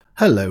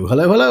Hello,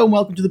 hello, hello, and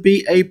welcome to the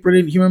Be a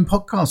Brilliant Human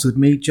podcast with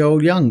me,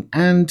 Joel Young.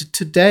 And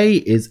today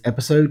is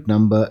episode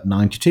number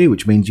 92,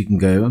 which means you can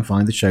go and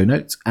find the show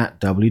notes at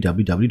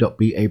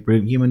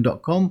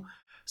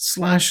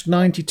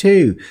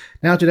www.beabrillianthuman.com/92.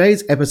 Now,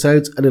 today's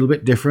episode's a little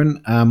bit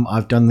different.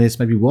 I've done this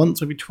maybe once,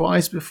 maybe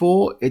twice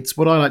before. It's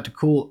what I like to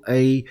call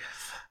a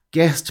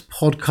guest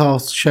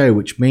podcast show,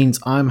 which means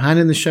I'm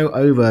handing the show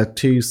over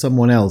to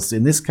someone else.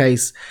 In this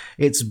case,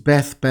 it's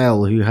Beth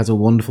Bell, who has a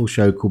wonderful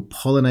show called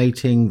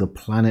Pollinating the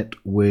Planet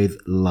with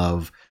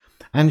Love.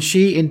 And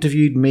she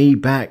interviewed me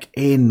back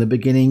in the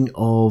beginning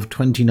of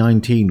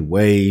 2019,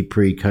 way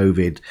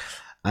pre-COVID.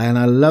 And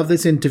I love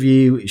this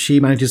interview.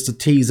 She manages to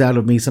tease out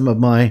of me some of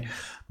my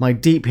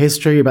deep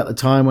history about the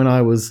time when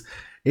I was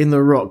in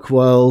the rock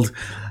world,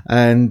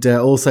 and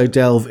also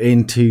delve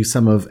into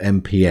some of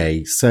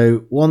MPA.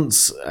 So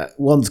once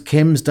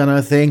Kim's done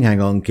her thing,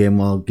 hang on,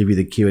 Kim, I'll give you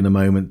the cue in a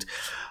moment.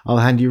 I'll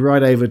hand you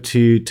right over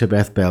to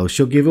Beth Bell.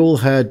 She'll give all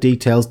her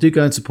details. Do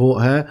go and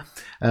support her.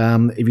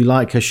 If you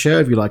like her show,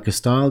 if you like her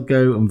style,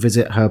 go and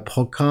visit her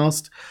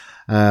podcast.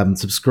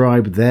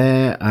 Subscribe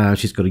there.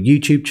 She's got a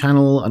YouTube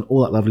channel and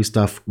all that lovely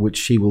stuff, which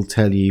she will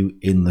tell you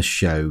in the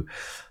show.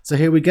 So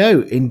here we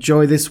go.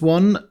 Enjoy this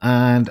one,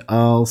 and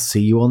I'll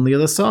see you on the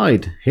other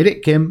side. Hit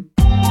it, Kim.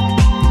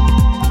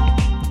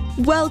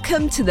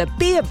 Welcome to the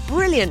Be a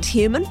Brilliant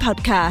Human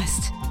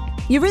podcast.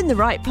 You're in the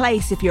right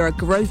place if you're a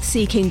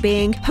growth-seeking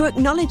being who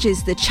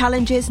acknowledges the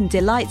challenges and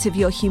delights of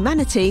your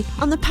humanity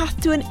on the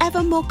path to an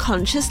ever more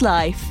conscious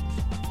life.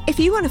 If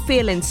you want to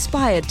feel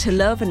inspired to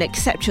love and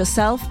accept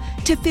yourself,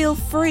 to feel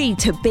free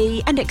to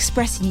be and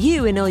express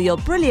you in all your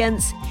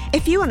brilliance,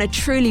 if you want to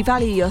truly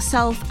value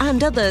yourself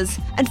and others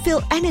and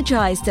feel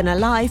energized and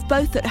alive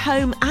both at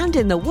home and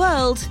in the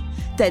world,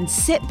 then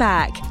sit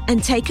back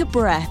and take a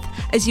breath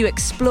as you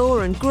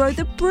explore and grow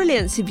the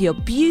brilliance of your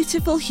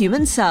beautiful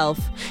human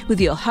self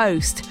with your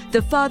host,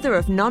 the father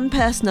of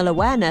non-personal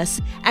awareness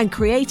and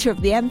creator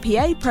of the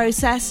MPA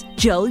process,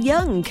 Joel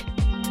Young.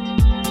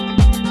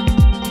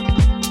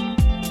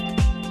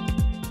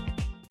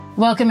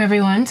 Welcome,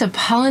 everyone, to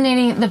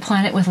Pollinating the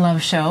Planet with Love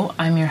show.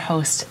 I'm your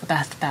host,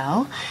 Beth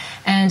Bell,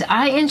 and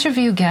I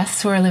interview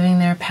guests who are living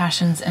their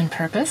passions and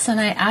purpose, and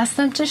I ask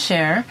them to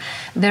share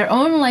their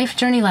own life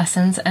journey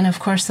lessons and, of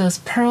course, those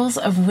pearls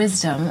of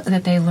wisdom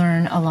that they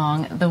learn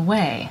along the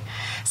way.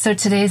 So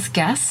today's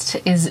guest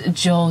is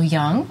Joel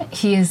Young.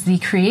 He is the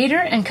creator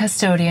and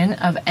custodian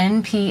of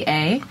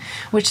NPA,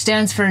 which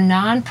stands for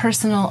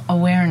Non-Personal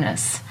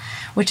Awareness,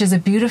 which is a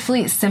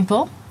beautifully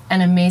simple an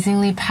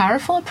amazingly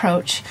powerful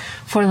approach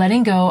for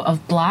letting go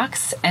of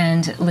blocks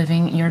and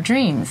living your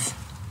dreams.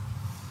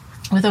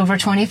 With over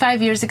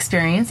 25 years'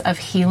 experience of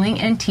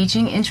healing and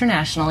teaching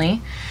internationally,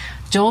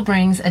 Joel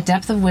brings a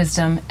depth of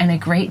wisdom and a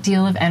great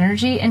deal of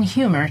energy and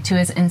humor to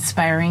his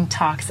inspiring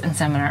talks and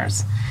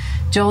seminars.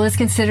 Joel is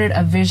considered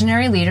a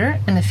visionary leader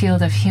in the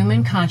field of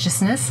human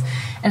consciousness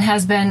and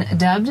has been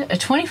dubbed a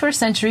 21st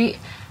century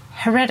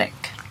heretic.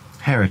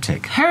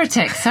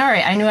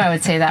 Sorry, I knew I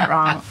would say that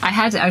wrong. I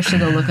had to actually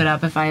go look it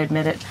up if I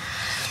admit it.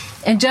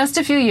 In just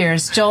a few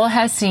years, Joel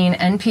has seen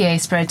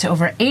NPA spread to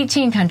over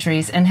 18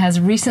 countries and has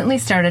recently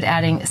started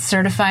adding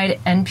certified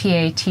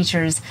NPA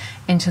teachers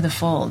into the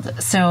fold.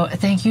 So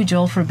thank you,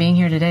 Joel, for being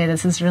here today.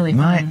 This is really fun.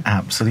 My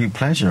absolute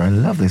pleasure. I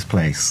love this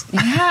place.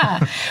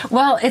 Yeah.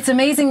 Well, it's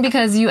amazing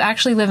because you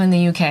actually live in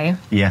the UK.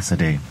 Yes, I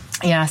do.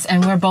 Yes,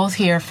 and we're both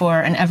here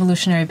for an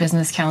Evolutionary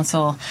Business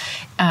Council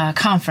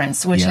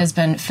conference, which has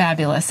been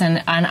fabulous.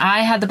 And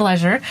I had the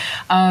pleasure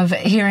of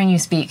hearing you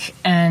speak,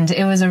 and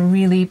it was a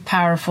really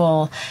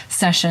powerful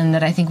session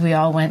that I think we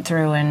all went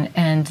through.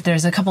 And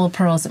there's a couple of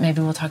pearls that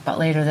maybe we'll talk about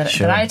later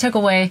that I took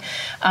away,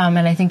 and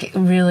I think it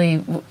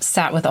really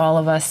sat with all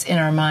of us in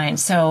our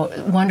minds. So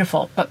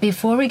wonderful. But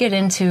before we get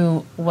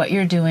into what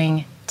you're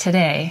doing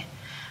today,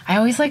 I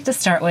always like to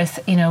start with,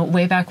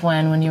 way back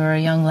when you were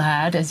a young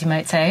lad, as you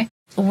might say.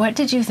 What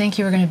did you think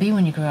you were going to be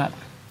when you grew up?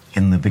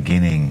 In the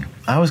beginning,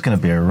 I was going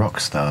to be a rock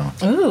star.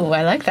 Ooh,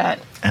 I like that.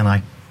 And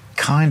I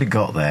kind of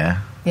got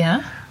there.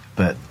 Yeah?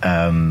 But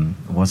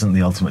wasn't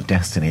the ultimate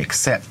destiny,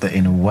 except that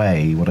in a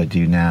way, what I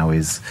do now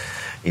is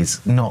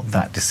not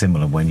that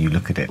dissimilar when you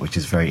look at it, which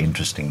is very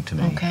interesting to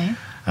me. Okay.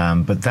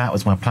 But that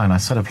was my plan. I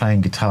started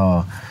playing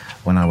guitar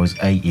when I was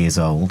 8 years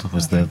old. It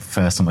was the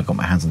first time I got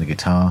my hands on the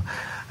guitar.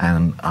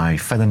 And I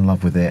fell in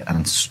love with it.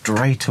 And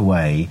straight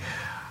away,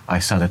 I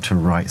started to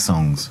write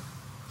songs.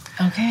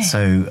 Okay.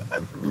 So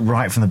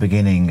right from the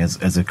beginning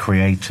as a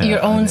creator.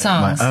 Your own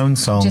songs? My own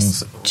songs.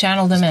 Just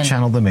channel them in?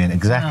 Channel them in,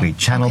 exactly. Wow.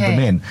 Channeled them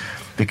in.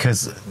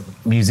 Because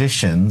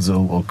musicians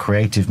or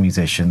creative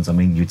musicians, I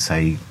mean, you'd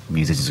say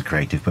musicians are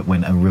creative, but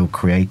when a real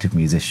creative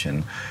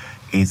musician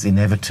is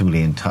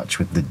inevitably in touch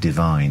with the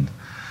divine,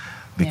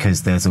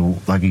 because there's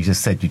like you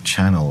just said, you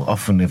channel.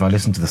 Often if I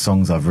listen to the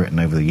songs I've written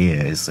over the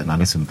years and I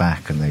listen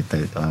back and they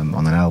on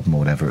an album or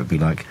whatever, it would be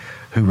like,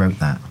 who wrote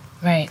that?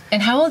 Right.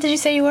 And how old did you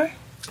say you were?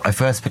 I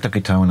first picked up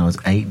guitar when I was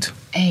 8.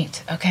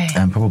 8, okay.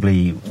 And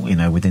probably,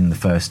 within the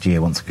first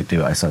year, once I could do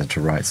it, I started to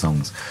write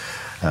songs.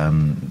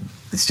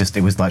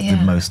 it was like the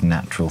most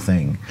natural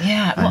thing.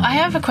 Yeah. Well, I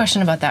have a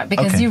question about that,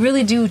 because Okay. you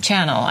really do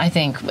channel, I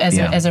think,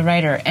 as a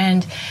writer.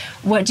 And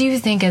what do you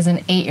think, as an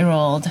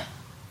 8-year-old,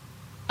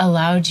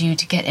 allowed you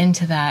to get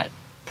into that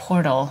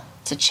portal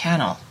to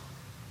channel?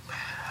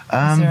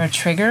 Is there a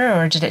trigger,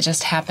 or did it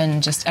just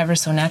happen just ever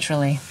so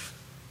naturally?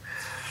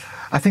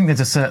 I think there's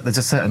a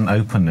certain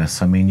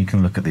openness. I mean, you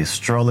can look at the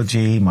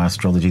astrology. My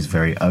astrology is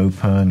very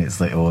open. It's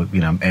like, or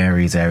you know, I'm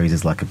Aries. Aries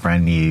is like a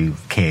brand new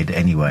kid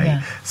anyway.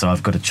 Yeah. So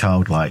I've got a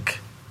childlike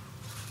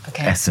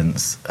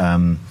essence.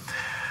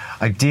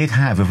 I did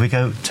have, if we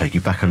take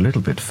you back a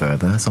little bit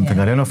further, something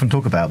I don't often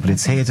talk about, but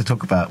it's here to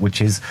talk about,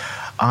 which is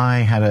I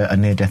had a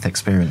near-death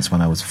experience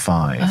when I was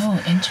 5.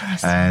 Oh,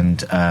 interesting.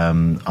 And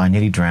I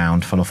nearly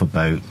drowned, fell off a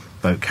boat.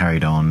 Boat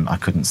carried on. I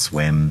couldn't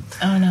swim.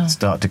 Oh, no.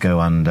 Start to go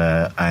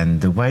under.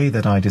 And the way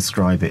that I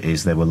describe it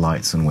is there were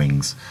lights and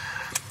wings.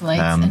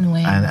 Lights and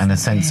wings. And a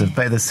sense of,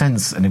 but the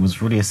sense, and it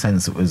was really a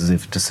sense that was as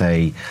if to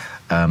say,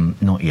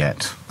 not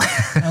yet.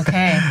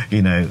 Okay.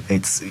 You know,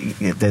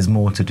 there's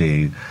more to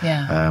do.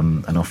 Yeah.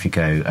 And off you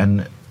go.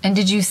 And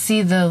did you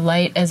see the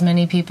light as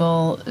many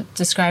people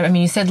describe? I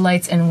mean, you said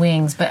lights and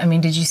wings, but I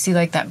mean, did you see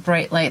like that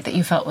bright light that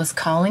you felt was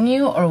calling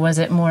you, or was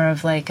it more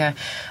of like a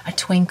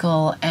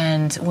twinkle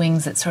and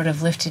wings that sort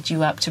of lifted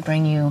you up to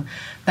bring you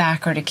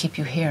back or to keep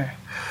you here?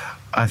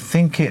 I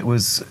think it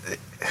was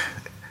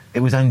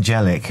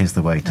angelic is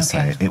the way to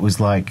say it. It was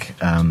like,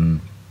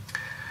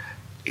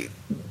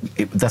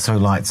 that's how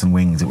lights and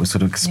wings. It was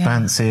sort of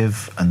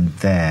expansive and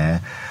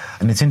there.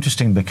 And it's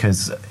interesting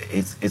because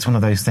it's one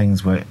of those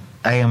things where,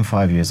 I'm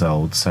 5 years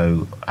old,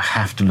 so I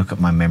have to look at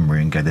my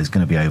memory and go, there's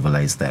going to be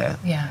overlays there.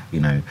 Yeah. You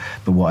know,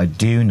 but what I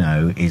do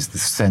know is the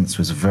sense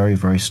was very,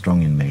 very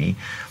strong in me.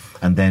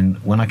 And then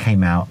when I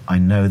came out, I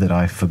know that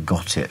I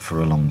forgot it for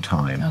a long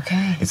time.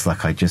 Okay. It's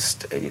like I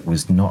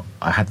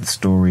had the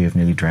story of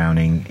nearly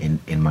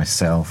drowning in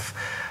myself.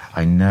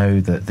 I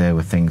know that there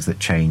were things that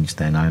changed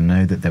then. I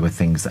know that there were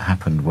things that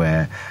happened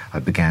where I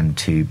began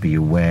to be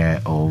aware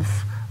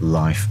of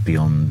life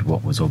beyond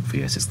what was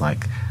obvious. It's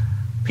like,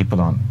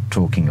 people aren't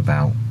talking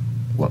about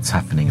what's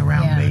happening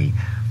around me,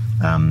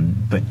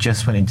 but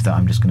just went into that,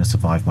 I'm just going to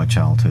survive my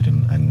childhood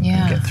and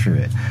get through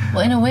it.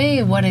 Well, in a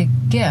way, what a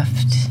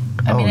gift.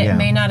 I mean, it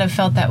may not have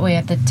felt that way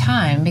at the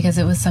time because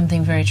it was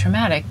something very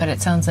traumatic, but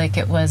it sounds like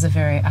it was a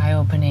very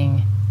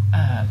eye-opening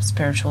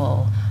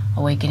spiritual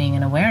awakening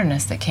and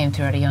awareness that came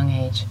through at a young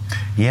age.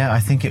 Yeah, I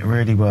think it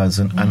really was.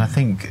 And I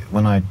think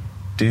when I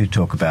do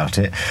talk about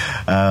it,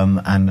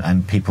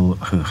 and people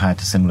who had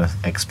similar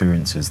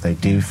experiences, they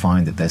do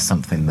find that there's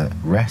something that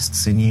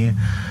rests in you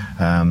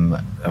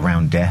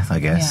around death, I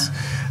guess.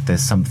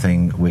 There's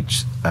something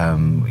which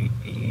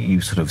you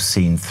sort of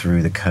seen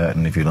through the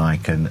curtain, if you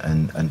like,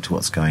 and to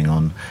what's going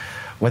on.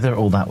 Whether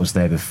all that was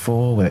there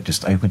before, whether it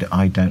just opened it,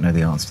 I don't know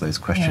the answer to those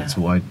questions.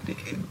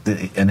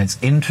 And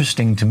it's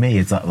interesting to me,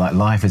 it's like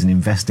life is an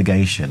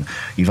investigation.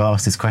 You've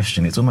asked this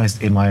question, it's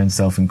almost in my own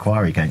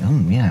self-inquiry going,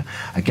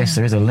 I guess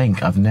there is a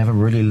link. I've never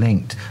really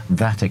linked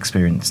that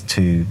experience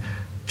to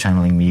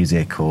channeling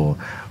music or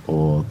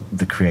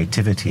the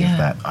creativity of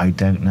that. I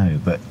don't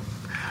know, but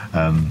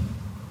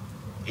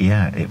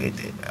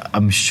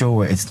I'm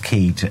sure it's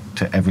key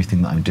to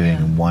everything that I'm doing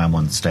and why I'm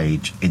on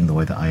stage in the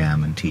way that I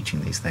am and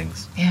teaching these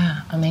things.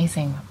 Yeah,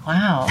 amazing.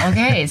 Wow.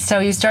 Okay, so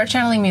you start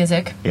channeling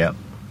music. Yep.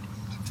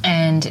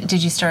 And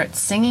did you start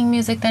singing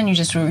music then? You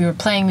were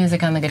playing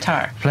music on the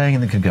guitar? Playing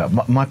in the guitar.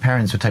 My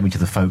parents would take me to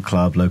the folk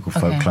club, local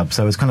folk club,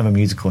 so it was kind of a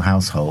musical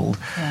household.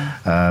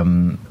 Yeah.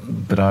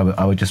 But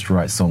I would just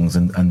write songs,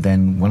 and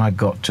then when I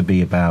got to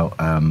be about,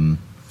 I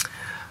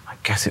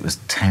guess it was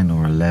 10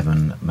 or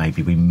 11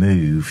 maybe, we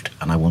moved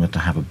and I wanted to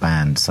have a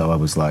band, so I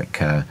was like,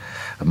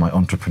 my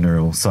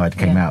entrepreneurial side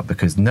came out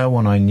because no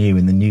one I knew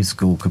in the new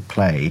school could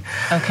play.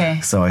 Okay.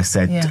 So I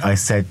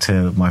said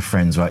to my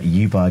friends, right,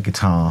 you buy a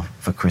guitar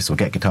for Chris, or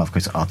get a guitar for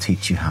Chris, I'll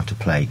teach you how to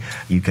play.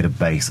 You get a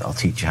bass, I'll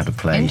teach you how to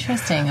play.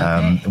 Interesting,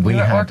 okay. We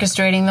were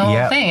orchestrating the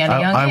whole thing at a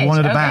young age. I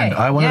wanted a band.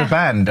 I wanted a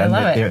band. I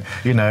love it.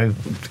 You know,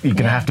 you're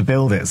going to have to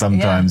build it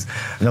sometimes.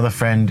 Another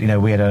friend, you know,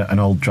 we had an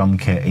old drum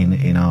kit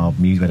in our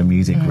music, we had a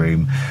music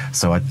room,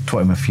 so I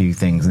taught him a few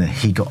things, and then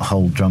he got a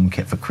whole drum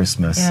kit for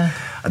Christmas. Yeah.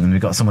 And then we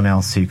got someone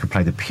else who could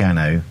play the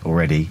piano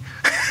already.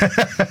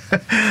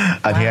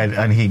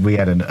 And we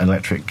had an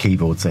electric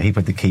keyboard, so he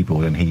played the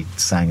keyboard and he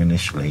sang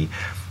initially.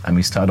 And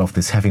we started off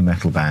this heavy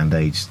metal band,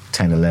 aged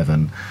 10,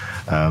 11,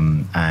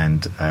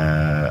 and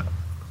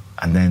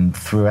then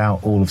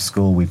throughout all of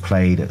school, we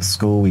played at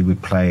school. We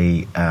would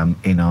play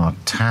in our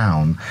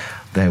town.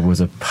 There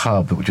was a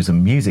pub, which was a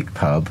music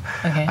pub,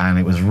 and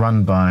it was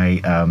run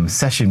by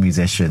session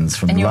musicians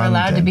from London. And you were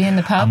allowed to be in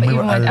the pub, even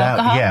with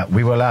alcohol? Yeah,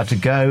 we were allowed to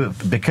go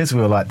because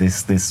we were like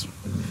this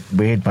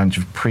weird bunch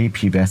of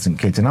prepubescent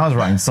kids. And I was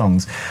writing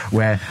songs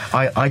where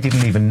I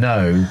didn't even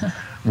know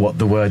what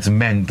the words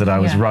meant that I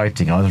was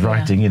writing. I was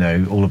writing, you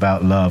know, all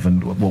about love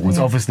and what was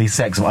obviously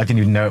sexual. I didn't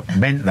even know it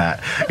meant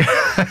that.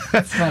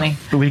 That's funny.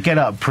 But we get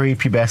up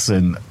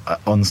prepubescent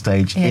on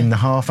stage in the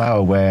half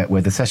hour where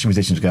the session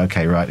musicians go,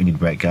 okay, right, we need to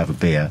break, go have a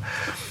beer.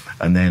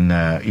 And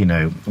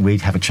then,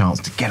 we'd have a chance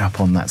to get up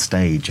on that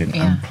stage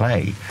and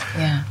play.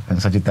 Yeah.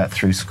 And so I did that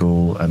through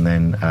school, and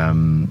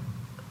then,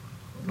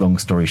 long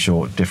story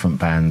short, different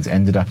bands.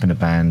 Ended up in a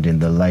band in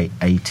the late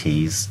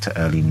 80s to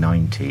early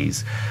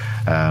 90s,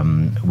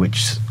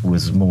 which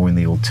was more in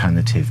the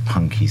alternative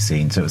punky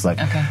scene. So it was like,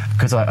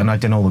 because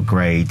I'd done all the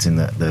grades in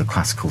the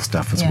classical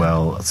stuff as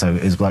well. So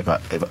it was like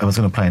if I was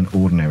going to play an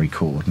ordinary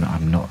chord,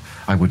 no,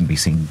 I wouldn't be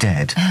seen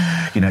dead.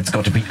 It's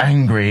got to be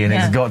angry, and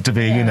it's got to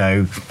be,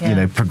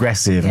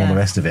 progressive and all the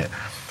rest of it.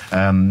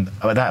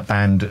 But that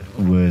band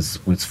was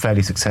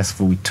fairly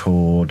successful. We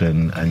toured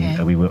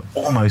and we were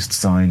almost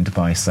signed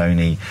by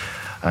Sony.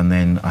 And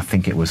then I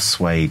think it was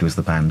Suede was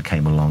the band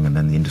came along, and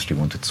then the industry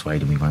wanted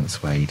Suede and we weren't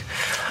Suede.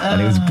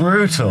 And it was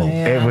brutal.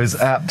 It was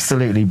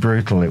absolutely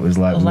brutal. It was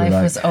like...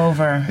 Life was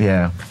over.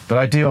 Yeah. But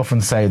I do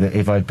often say that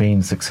if I'd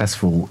been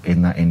successful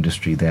in that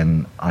industry,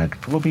 then I'd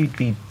probably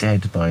be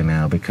dead by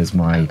now, because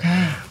my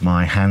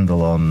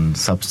handle on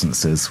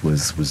substances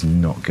was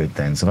not good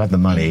then. So if I had the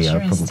money,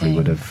 I probably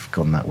would have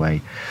gone that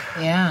way.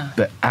 Yeah.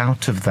 But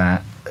out of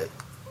that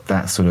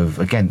sort of...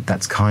 Again,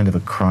 that's kind of a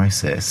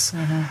crisis.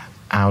 Mm-hmm.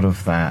 Out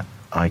of that,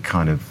 I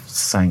kind of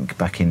sank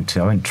back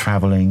into... I went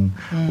travelling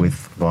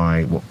with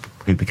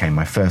who became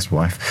my first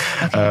wife.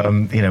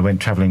 Went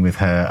travelling with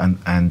her,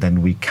 and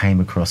then we came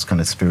across kind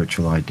of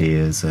spiritual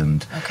ideas,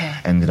 and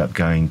ended up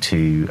going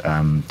to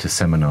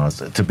seminars.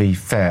 To be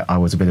fair, I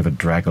was a bit of a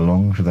drag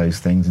along to those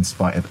things in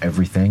spite of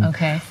everything.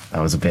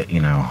 I was a bit,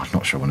 I'm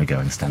not sure I want to go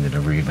and stand in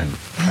a room and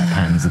clap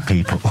hands at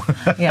people.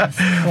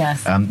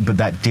 Yes. But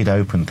that did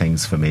open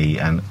things for me,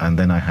 and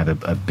then I had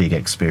a big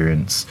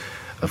experience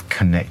of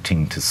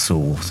connecting to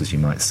source, as you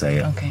might say.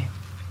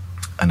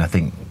 And I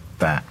think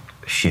that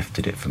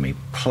shifted it for me.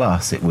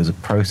 Plus, it was a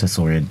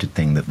process-oriented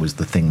thing that was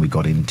the thing we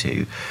got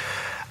into.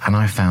 And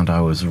I found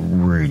I was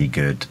really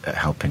good at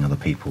helping other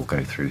people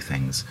go through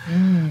things.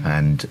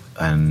 And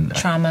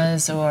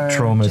traumas or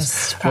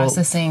just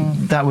processing. Well,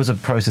 that was a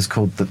process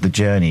called the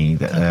Journey,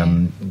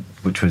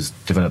 which was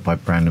developed by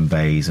Brandon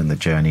Bays and the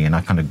Journey. And I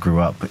kind of grew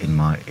up in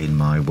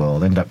my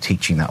world. Ended up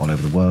teaching that all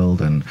over the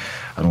world and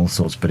all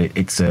sorts. But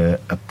it's a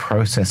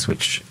process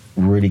which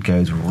really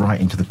goes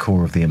right into the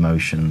core of the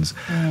emotions.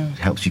 It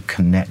helps you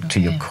connect to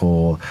your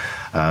core.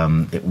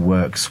 It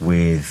works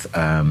with,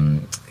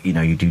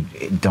 you do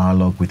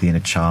dialogue with the inner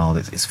child.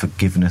 It's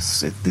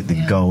forgiveness.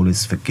 The goal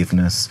is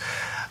forgiveness.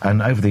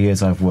 And over the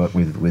years, I've worked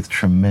with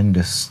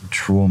tremendous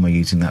trauma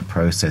using that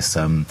process,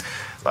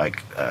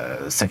 like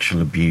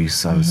sexual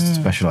abuse. I was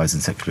specialised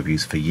in sexual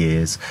abuse for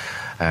years.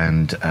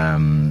 And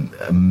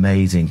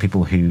amazing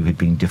people who had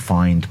been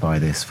defined by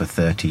this for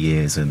 30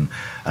 years, and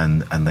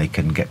they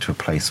can get to a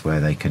place where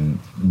they can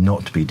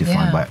not be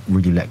defined by it,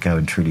 really let go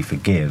and truly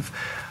forgive,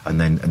 and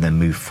then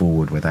move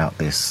forward without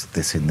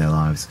this in their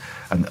lives.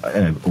 And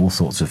all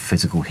sorts of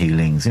physical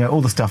healings,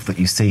 all the stuff that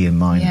you see in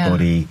mind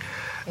body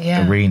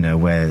arena,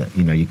 where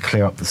you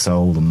clear up the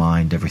soul, the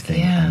mind,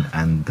 everything,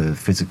 and the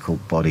physical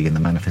body and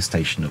the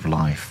manifestation of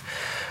life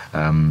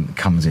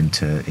comes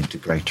into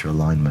greater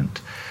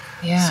alignment.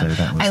 Yeah, so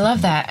I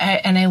love that,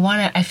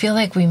 I feel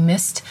like we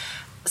missed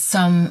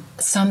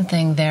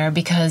something there,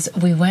 because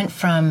we went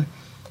from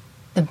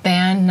the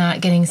band not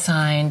getting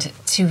signed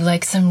to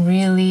like some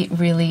really,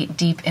 really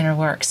deep inner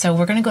work. So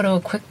we're going to go to a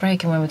quick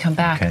break, and when we come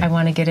back, I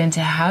want to get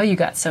into how you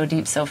got so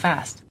deep so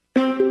fast.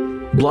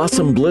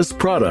 Blossom Bliss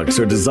products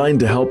are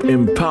designed to help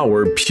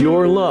empower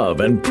pure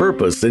love and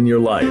purpose in your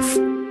life.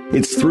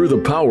 It's through the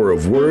power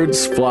of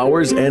words,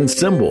 flowers, and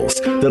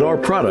symbols that our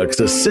products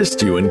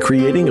assist you in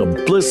creating a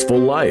blissful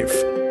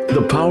life.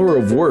 The power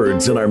of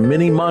words in our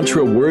mini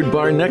mantra word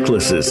bar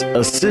necklaces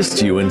assist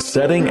you in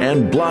setting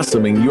and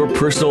blossoming your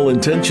personal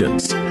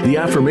intentions. The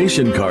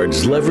affirmation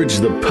cards leverage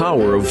the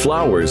power of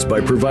flowers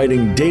by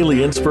providing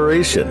daily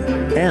inspiration.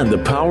 And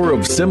the power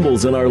of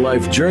symbols in our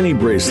life journey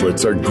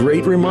bracelets are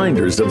great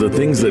reminders of the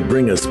things that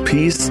bring us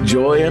peace,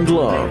 joy, and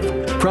love.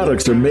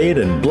 Products are made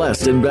and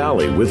blessed in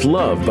Bali with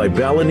love by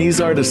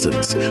Balinese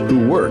artisans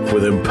who work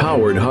with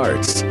empowered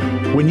hearts.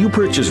 When you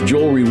purchase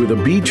jewelry with a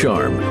bee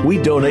charm, we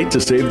donate to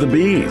Save the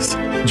Bees.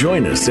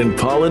 Join us in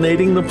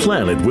pollinating the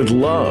planet with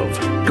love.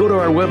 Go to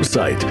our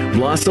website,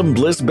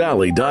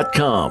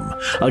 blossomblissbali.com.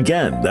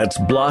 Again, that's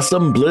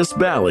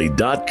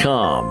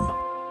blossomblissbali.com.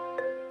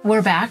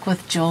 We're back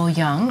with Joel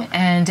Young,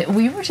 and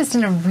we were just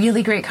in a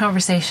really great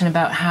conversation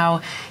about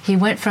how he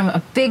went from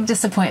a big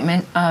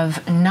disappointment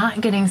of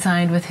not getting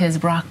signed with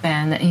his rock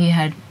band that he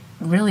had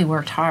really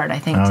worked hard, I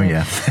think,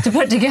 to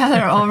put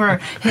together over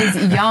his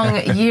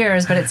young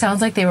years, but it sounds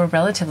like they were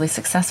relatively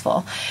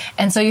successful.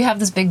 And so you have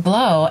this big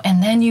blow,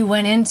 and then you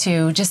went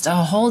into just a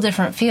whole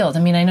different field. I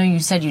mean, I know you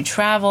said you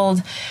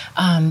traveled,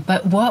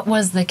 but what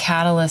was the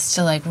catalyst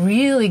to like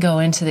really go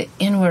into the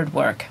inward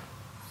work?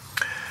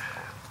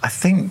 I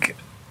think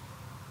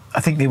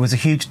there was a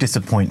huge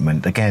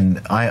disappointment.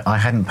 Again, I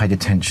hadn't paid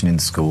attention in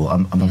school.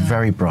 I'm a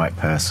very bright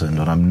person,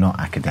 and I'm not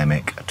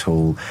academic at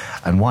all.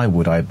 And why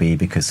would I be?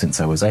 Because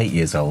since I was 8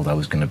 years old, I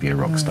was going to be a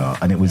rock star.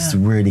 And it was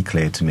really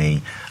clear to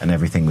me, and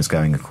everything was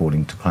going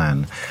according to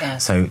plan.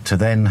 So to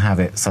then have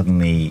it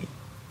suddenly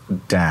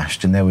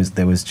dashed, and there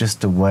was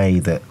just a way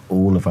that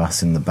all of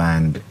us in the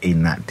band,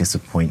 in that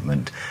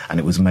disappointment, and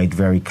it was made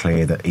very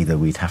clear that either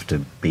we'd have to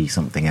be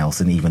something else,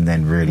 and even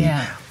then really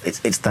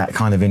it's that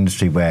kind of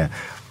industry where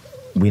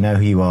we know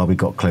who you are, we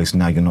got close,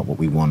 now you're not what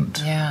we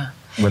want.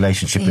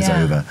 Relationship is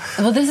over.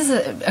 Well, this is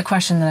a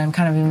question that I'm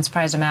kind of even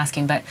surprised I'm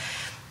asking, but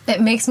it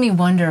makes me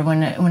wonder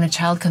when a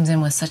child comes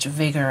in with such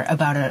vigor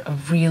about a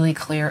really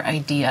clear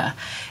idea,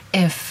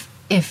 if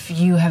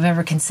you have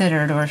ever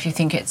considered, or if you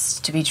think it's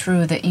to be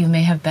true, that you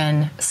may have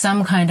been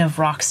some kind of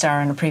rock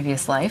star in a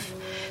previous life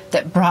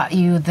that brought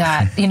you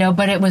that,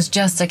 but it was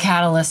just a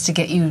catalyst to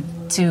get you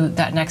to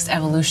that next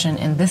evolution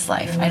in this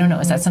life. I don't know,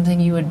 is that something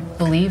you would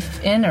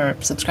believe in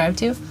or subscribe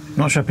to? I'm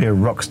not sure I'd be a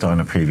rock star in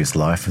a previous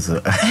life,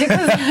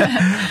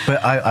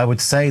 but I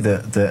would say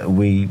that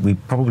we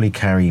probably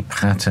carry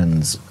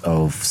patterns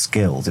of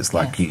skills. It's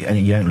like you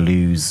don't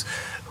lose.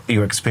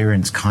 Your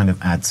experience kind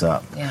of adds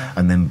up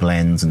and then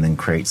blends and then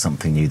creates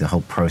something new. The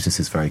whole process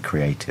is very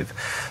creative.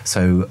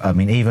 So, I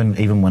mean,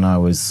 even when I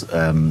was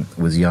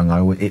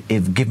young,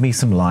 it give me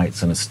some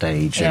lights on a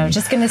stage. Yeah, I was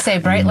just going to say,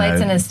 bright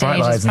lights on a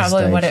stage is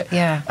probably what it,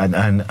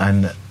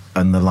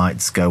 And the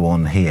lights go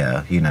on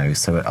here,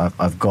 so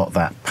I've got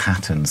that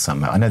pattern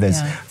somehow. I know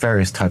there's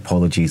various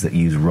typologies that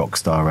use rock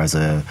star as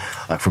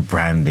like for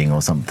branding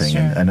or something.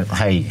 Sure. And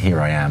hey, here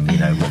I am,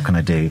 what can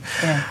I do?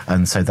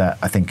 And so that,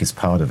 I think, is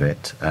part of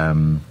it.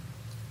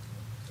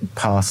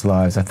 Past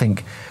lives, I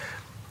think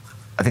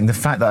the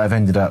fact that I've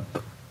ended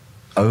up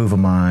over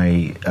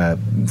my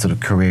sort of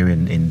career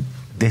in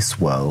this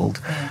world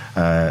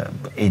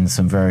in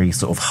some very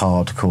sort of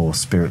hardcore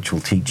spiritual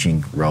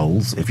teaching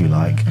roles, if you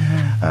like.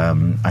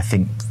 I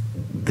think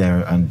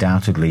there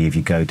undoubtedly, if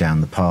you go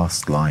down the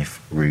past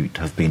life route,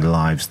 have been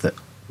lives that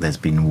there's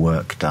been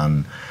work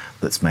done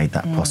that's made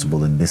that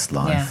possible in this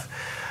life.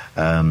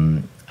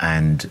 And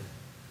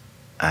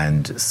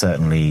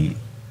certainly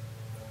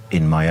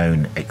in my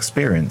own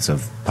experience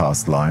of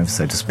past lives,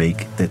 so to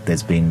speak, that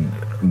there's been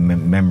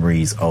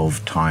memories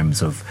of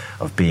times of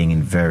being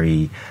in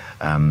very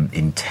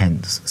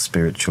intense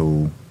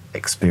spiritual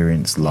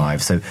experience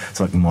lives. So it's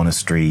like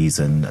monasteries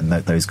and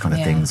those kind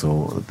of things.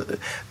 So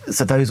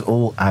those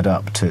all add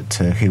up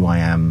to who I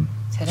am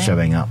today,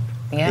 showing up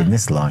in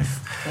this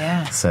life.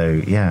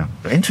 So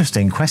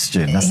interesting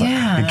question. That's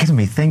it gives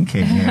me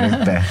thinking.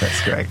 Beth,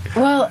 that's great.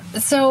 Well,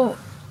 so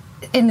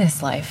in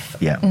this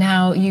life,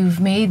 now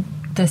you've made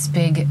this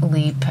big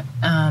leap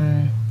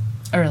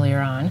earlier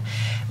on.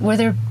 Were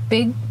there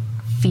big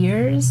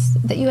fears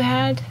that you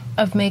had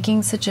of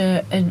making such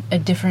a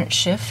different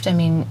shift? I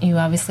mean, you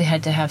obviously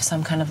had to have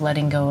some kind of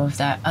letting go of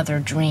that other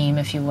dream,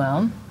 if you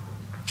will,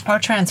 or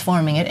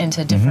transforming it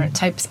into different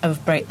types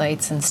of bright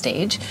lights and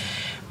stage.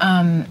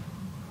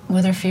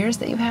 Were there fears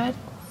that you had?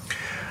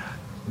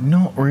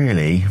 Not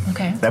really.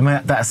 Okay. I mean,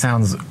 that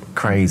sounds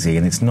crazy,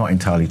 and it's not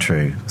entirely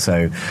true.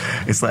 So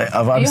it's like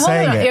I'm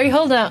saying it. Are you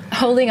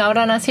holding out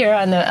on us here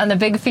on the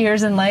big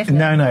fears in life?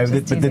 No.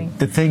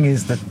 The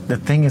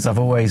thing is, I've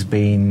always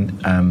been.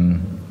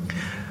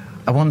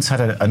 I once had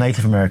a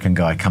Native American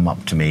guy come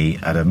up to me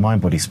at a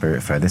Mind Body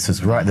Spirit fair. This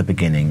was right at the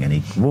beginning, and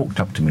he walked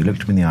up to me,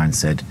 looked me in the eye, and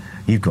said,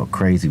 "You've got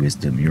crazy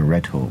wisdom. You're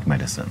Red Hawk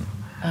medicine."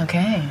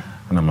 Okay.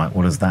 And I'm like,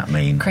 "What does that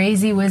mean?"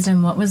 Crazy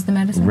wisdom. What was the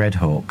medicine? Red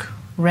Hawk.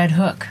 Red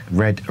hook.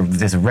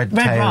 There's a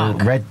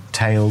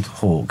red-tailed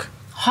hawk.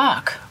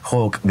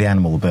 Hawk, the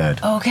animal, the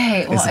bird.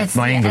 Okay, well, it's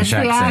my English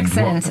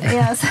accent.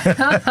 Yes.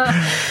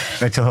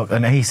 Red-tailed hawk.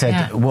 And he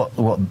said,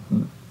 what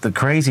the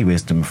crazy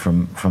wisdom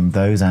from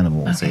those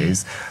animals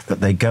is that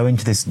they go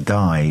into this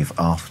dive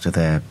after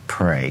their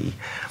prey,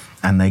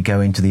 and they go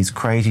into these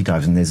crazy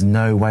dives, and there's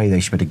no way they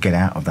should be able to get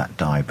out of that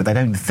dive. But they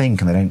don't think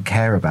and they don't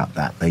care about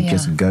that. They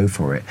just go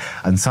for it.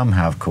 And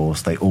somehow, of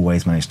course, they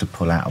always manage to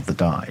pull out of the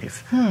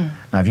dive.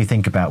 Now, if you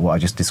think about what I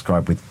just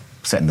described with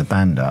setting the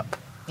band up,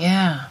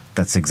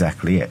 that's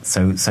exactly it.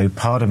 So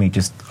part of me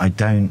just,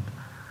 I'm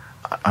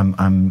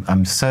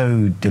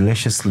so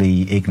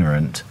deliciously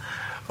ignorant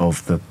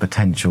of the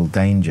potential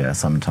danger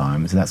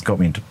sometimes, and that's got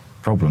me into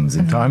problems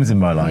in times in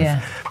my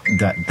life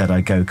that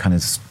I go kind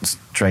of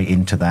straight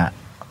into that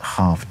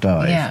half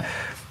dive.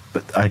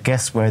 But I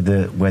guess where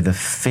the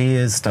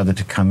fears started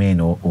to come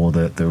in, or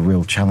the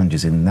real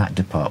challenges in that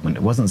department,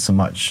 it wasn't so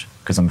much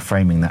because I'm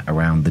framing that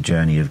around the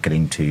journey of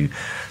getting to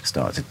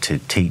start to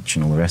teach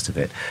and all the rest of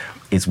it.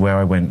 Is where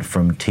I went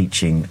from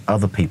teaching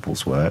other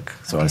people's work,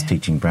 so I was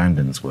teaching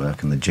Brandon's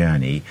work and the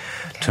journey,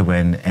 to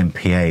when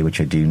MPA, which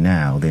I do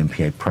now, the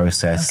MPA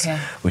process,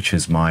 which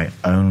is my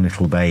own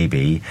little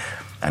baby,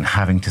 and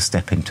having to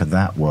step into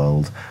that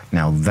world.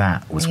 Now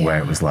that was where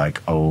it was like,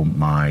 oh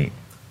my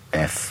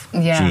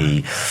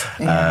FG.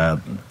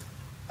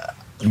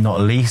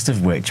 Not least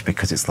of which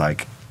because it's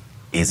like,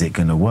 is it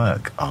going to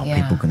work? Are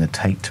people going to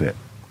take to it?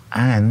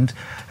 And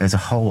there's a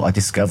whole, I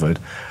discovered,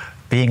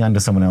 being under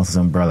someone else's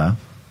umbrella,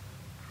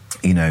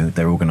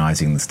 they're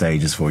organising the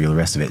stages for you, the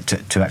rest of it,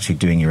 to actually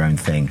doing your own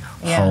thing,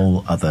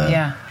 whole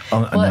other...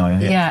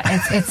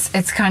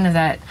 It's kind of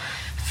that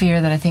fear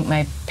that I think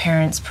my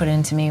parents put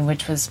into me,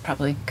 which was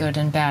probably good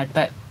and bad,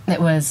 but it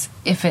was,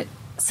 if it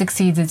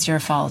succeeds, it's your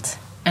fault.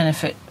 and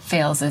if it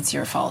fails, it's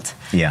your fault.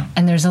 Yeah.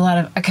 And there's a lot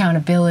of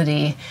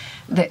accountability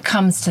that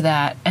comes to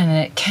that, and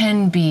it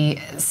can be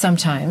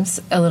sometimes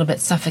a little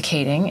bit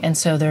suffocating. And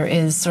so there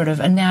is sort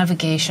of a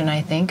navigation,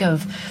 I think,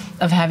 of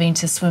having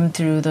to swim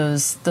through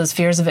those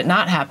fears of it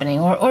not happening,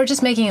 or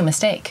just making a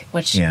mistake,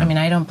 which, I mean,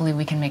 I don't believe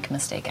we can make a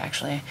mistake,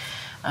 actually.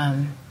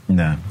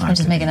 No. And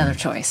just make another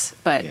choice.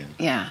 But,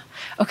 yeah.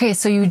 Okay,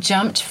 so you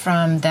jumped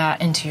from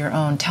that into your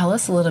own. Tell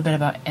us a little bit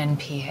about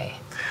NPA.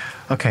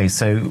 Okay,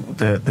 so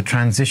the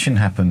transition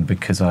happened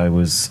because I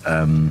was...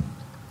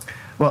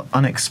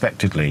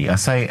 unexpectedly. I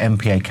say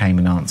NPA came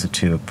in answer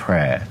to a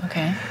prayer.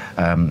 Okay.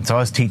 So I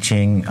was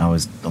teaching, I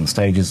was on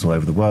stages all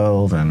over the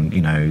world and,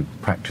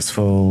 practice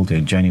full,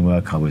 doing journey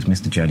work. I was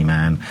Mr.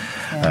 Journeyman.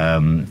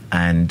 Yeah.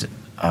 And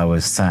I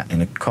was sat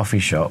in a coffee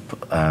shop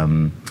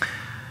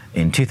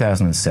in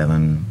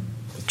 2007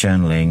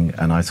 journaling,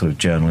 and I sort of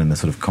journal in the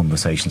sort of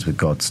conversations with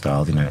God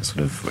style, it's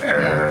sort of,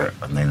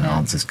 and then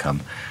answers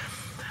come.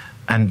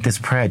 And this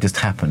prayer just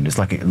happened. It's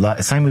like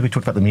same way we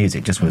talked about the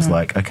music, just was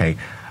like,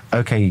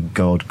 okay,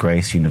 God,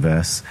 grace,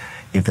 universe,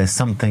 if there's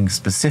something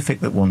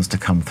specific that wants to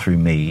come through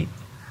me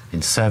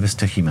in service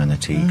to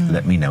humanity,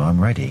 let me know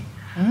I'm ready.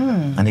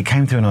 And it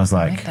came through and I was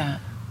like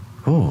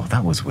oh,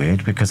 that was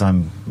weird because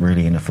I'm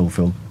really in a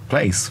fulfilled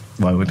place.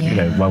 Why would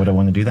I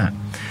want to do that?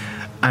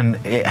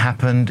 And it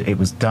happened, it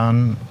was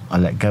done, I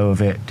let go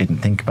of it, didn't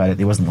think about it.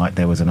 It wasn't like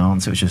there was an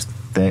answer, it was just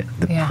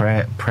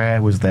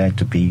prayer was there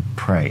to be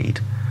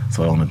prayed.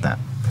 So I honoured that.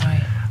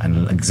 Right.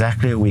 And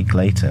exactly a week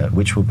later,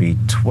 which will be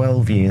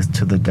 12 years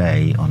to the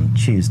day on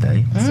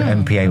Tuesday, so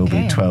NPA will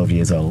be 12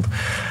 years old,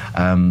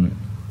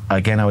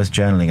 again I was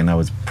journaling and I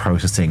was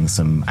processing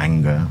some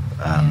anger.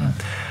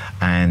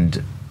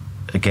 And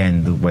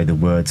again, the way the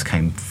words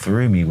came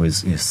through me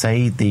was,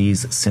 say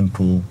these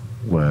simple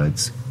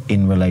words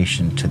in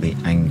relation to the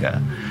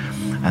anger.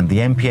 And the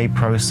NPA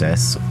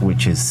process,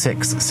 which is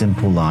 6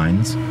 simple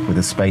lines with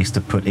a space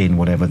to put in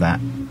whatever that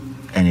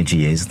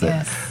energy is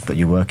that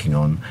you're working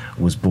on,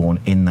 was born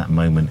in that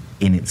moment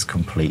in its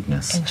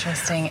completeness.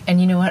 Interesting. And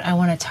you know what? I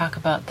want to talk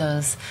about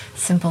those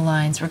simple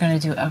lines. We're going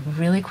to do a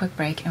really quick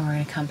break and we're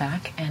going to come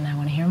back and I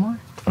want to hear more.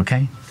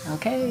 Okay.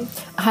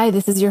 Hi,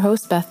 this is your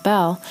host, Beth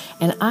Bell,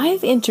 and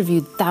I've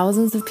interviewed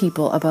thousands of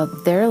people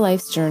about their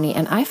life's journey,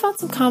 and I found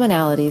some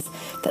commonalities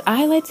that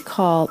I like to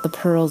call the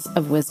pearls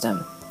of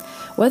wisdom.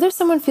 Whether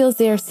someone feels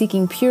they are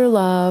seeking pure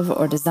love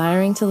or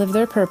desiring to live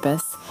their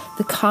purpose,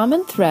 the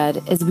common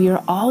thread is we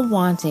are all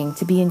wanting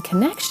to be in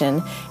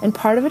connection and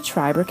part of a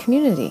tribe or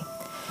community.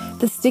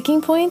 The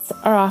sticking points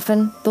are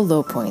often the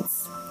low points.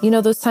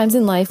 Those times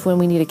in life when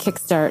we need a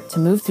kickstart to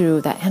move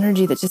through that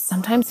energy that just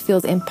sometimes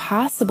feels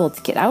impossible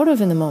to get out of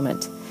in the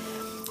moment.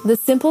 The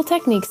simple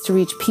techniques to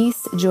reach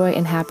peace, joy,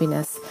 and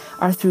happiness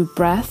are through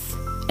breath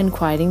and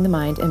quieting the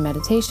mind and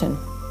meditation.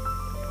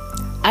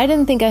 I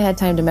didn't think I had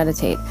time to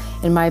meditate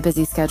in my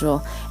busy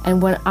schedule,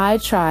 and when I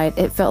tried,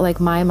 it felt like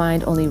my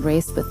mind only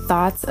raced with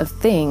thoughts of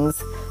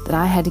things that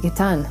I had to get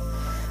done.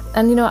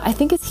 And I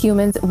think as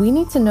humans, we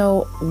need to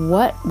know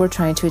what we're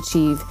trying to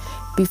achieve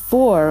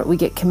before we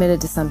get committed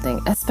to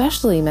something,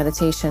 especially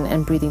meditation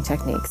and breathing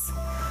techniques.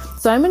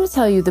 So I'm going to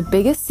tell you the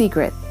biggest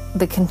secret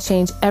that can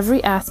change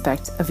every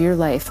aspect of your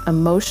life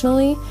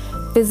emotionally,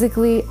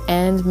 physically,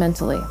 and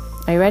mentally.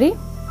 Are you ready?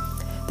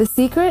 The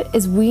secret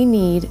is we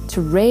need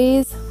to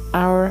raise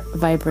our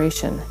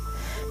vibration.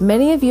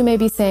 Many of you may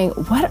be saying,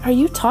 what are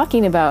you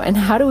talking about and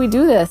how do we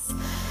do this?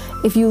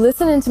 If you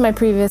listen into my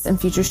previous and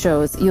future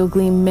shows, you'll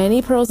glean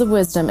many pearls of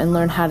wisdom and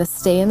learn how to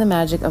stay in the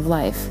magic of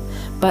life.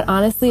 But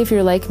honestly, if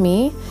you're like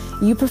me,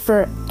 you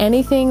prefer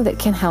anything that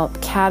can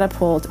help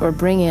catapult or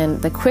bring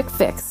in the quick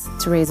fix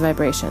to raise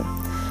vibration.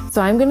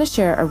 So I'm going to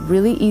share a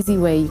really easy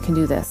way you can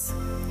do this.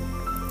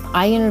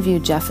 I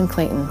interviewed Jeff and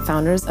Clayton,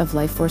 founders of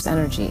Life Force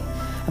Energy,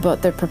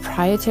 about their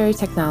proprietary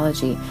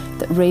technology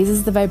that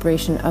raises the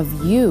vibration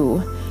of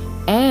you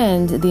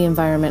and the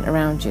environment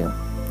around you.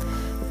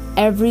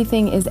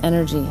 Everything is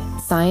energy.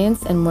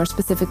 Science, and more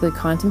specifically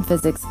quantum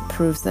physics,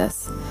 proves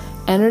this.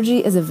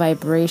 Energy is a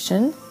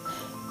vibration,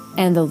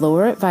 and the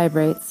lower it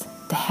vibrates,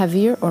 the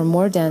heavier or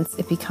more dense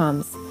it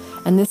becomes.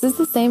 And this is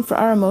the same for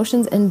our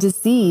emotions and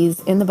disease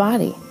in the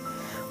body.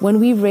 When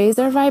we raise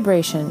our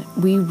vibration,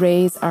 we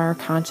raise our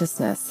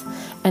consciousness.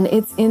 And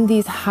it's in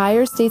these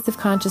higher states of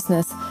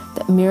consciousness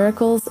that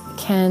miracles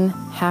can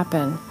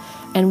happen.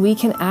 And we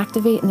can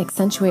activate and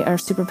accentuate our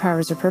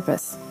superpowers or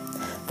purpose.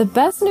 The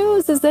best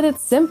news is that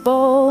it's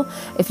simple.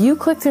 If you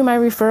click through my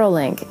referral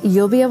link,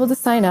 you'll be able to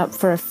sign up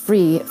for a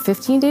free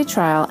 15-day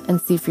trial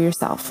and see for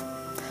yourself.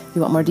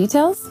 You want more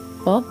details?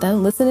 Well,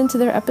 then listen into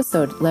their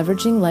episode,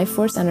 Leveraging Life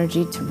Force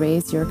Energy to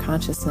Raise Your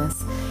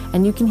Consciousness,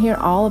 and you can hear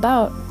all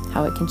about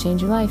how it can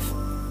change your life.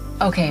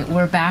 Okay,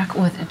 we're back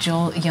with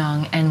Joel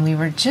Young, and we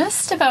were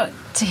just about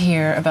to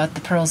hear about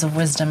the pearls of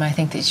wisdom I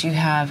think that you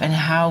have and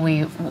how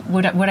we,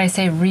 would I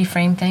say,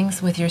 reframe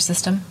things with your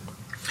system?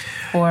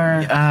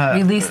 or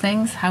release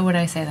things? How would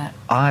I say that?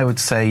 I would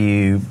say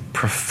you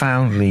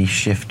profoundly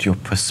shift your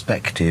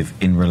perspective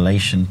in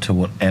relation to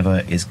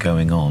whatever is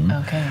going on,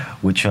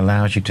 which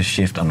allows you to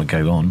shift,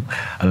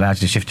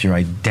 allows you to shift your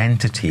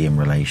identity in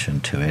relation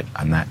to it,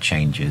 and that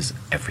changes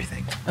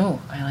everything.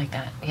 Oh, I like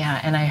that. Yeah,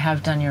 and I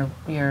have done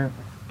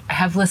I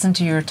have listened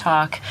to your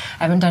talk.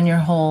 I haven't done your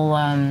whole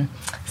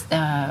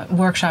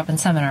workshop and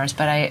seminars,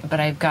 but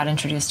I got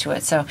introduced to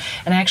it. So,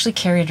 and I actually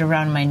carried it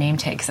around in my name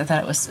tag because I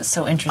thought it was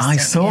so interesting. I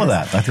saw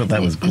that. I thought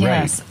that was great.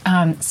 Yes.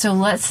 So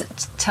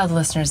let's tell the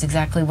listeners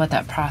exactly what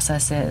that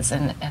process is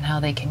and how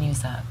they can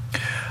use that.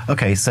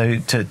 Okay, so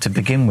to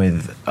begin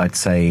with, I'd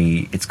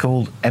say it's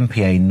called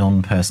MPA,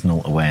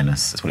 Non-Personal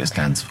Awareness. That's what it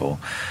stands for.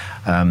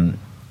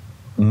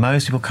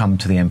 Most people come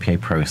to the MPA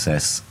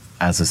process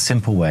as a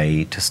simple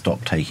way to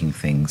stop taking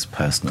things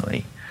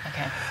personally.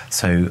 Okay.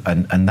 So,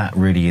 and that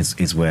really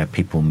is where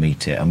people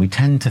meet it. And we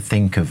tend to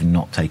think of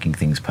not taking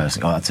things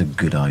personally. Oh, that's a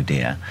good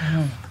idea.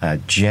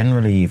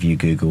 Generally, if you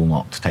Google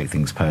not to take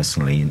things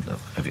personally,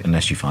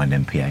 unless you find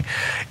MPA,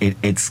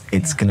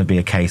 it's going to be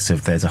a case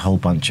of there's a whole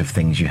bunch of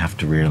things you have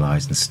to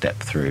realise and step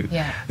through.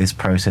 Yeah. This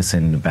process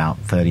in about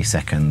 30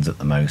 seconds at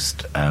the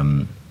most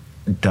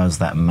does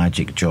that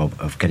magic job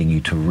of getting you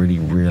to really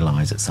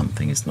realise that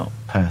something is not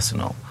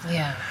personal.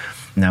 Yeah.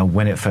 Now,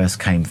 when it first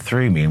came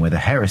through me and where the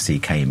heresy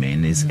came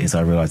in is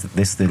I realised that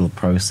this little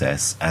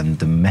process and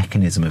the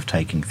mechanism of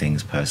taking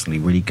things personally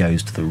really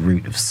goes to the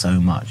root of so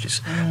much.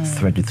 It's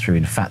threaded through.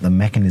 In fact, the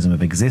mechanism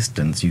of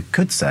existence, you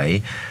could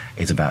say,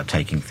 is about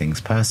taking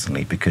things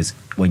personally, because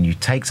when you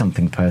take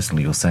something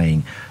personally, you're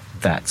saying,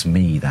 that's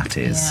me, that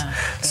is. Yeah.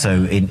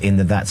 So in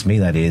the that's me,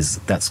 that is,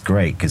 that's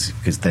great,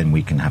 because then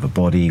we can have a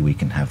body, we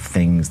can have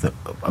things that,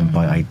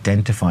 by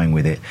identifying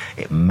with it,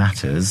 it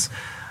matters.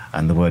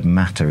 And the word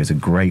matter is a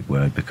great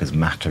word because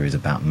matter is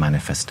about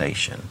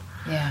manifestation.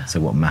 Yeah. So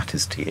what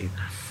matters to you?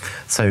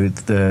 So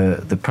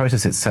the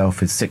process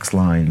itself is 6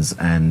 lines,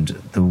 and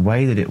the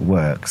way that it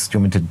works, do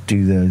you want me to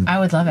do the... I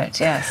would love it,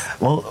 yes.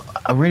 Well,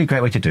 a really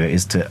great way to do it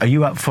is to... Are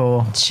you up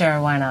for... Sure,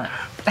 why not?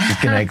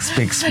 Just going to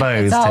be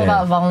exposed It's all here.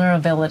 about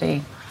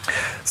vulnerability.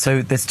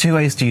 So there's 2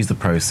 ways to use the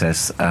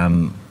process.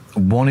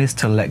 One is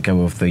to let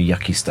go of the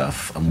yucky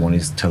stuff, and one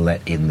is to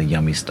let in the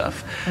yummy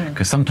stuff.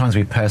 Because sometimes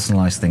we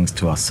personalize things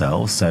to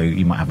ourselves. So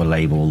you might have a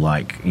label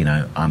like,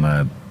 I'm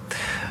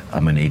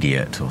an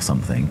idiot or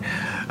something.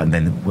 And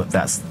then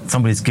that's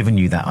somebody's given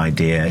you that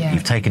idea,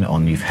 you've taken it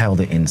on, you've held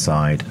it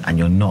inside, and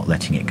you're not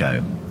letting it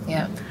go.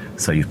 Yeah.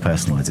 So you've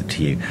personalized it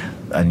to you.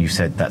 And you've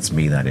said, that's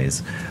me, that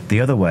is. The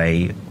other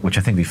way, which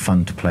I think would be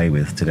fun to play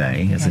with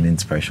today as an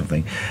inspirational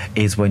thing,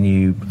 is when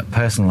you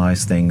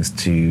personalize things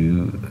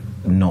to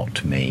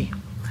not me.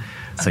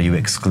 So you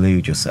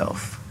exclude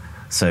yourself.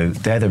 So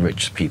they're the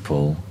rich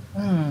people.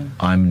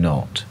 I'm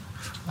not.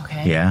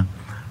 Okay. Yeah?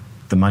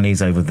 The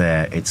money's over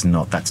there. It's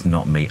not. That's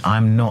not me.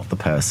 I'm not the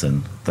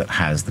person that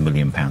has the £1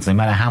 million. No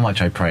matter how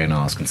much I pray and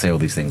ask and say all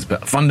these things,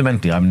 but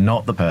fundamentally, I'm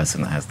not the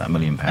person that has that £1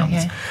 million.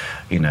 Okay.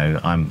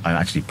 I'm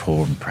actually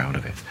poor and proud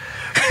of it.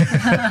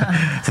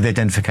 So the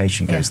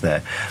identification goes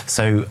there.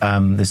 So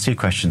there's 2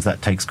 questions.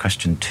 That takes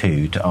question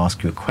 2 to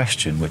ask you a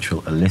question which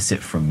will elicit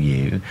from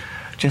you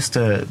just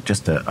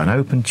an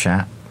open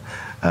chat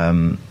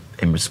in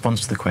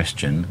response to the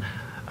question,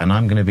 and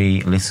I'm going to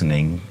be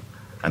listening,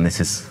 and this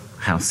is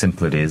how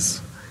simple it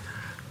is,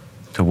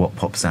 to what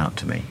pops out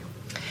to me.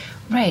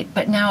 Right,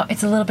 but now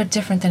it's a little bit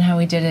different than how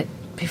we did it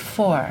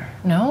before,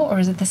 no? Or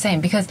is it the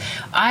same? Because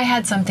I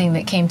had something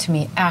that came to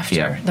me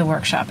after the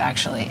workshop,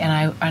 actually,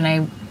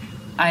 and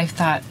I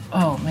thought,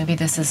 oh, maybe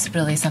this is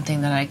really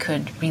something that I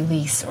could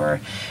release or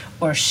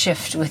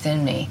shift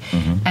within me.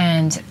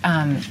 And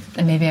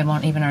maybe I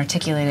won't even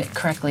articulate it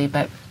correctly,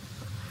 but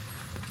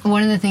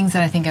one of the things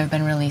that I think I've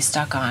been really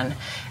stuck on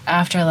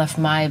after I left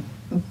my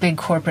big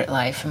corporate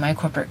life and my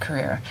corporate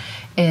career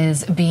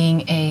is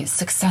being a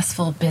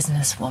successful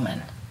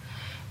businesswoman.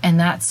 And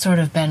that's sort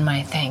of been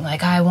my thing.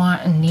 Like, I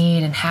want and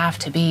need and have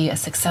to be a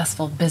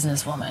successful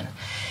businesswoman.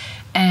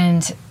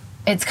 And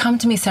it's come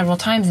to me several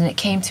times, and it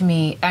came to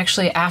me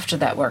actually after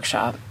that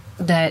workshop,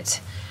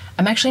 that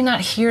I'm actually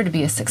not here to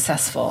be a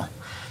successful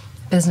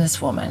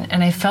businesswoman.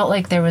 And I felt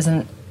like there was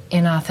an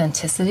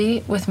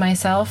inauthenticity with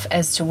myself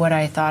as to what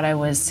I thought I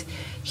was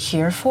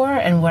here for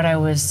and what I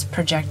was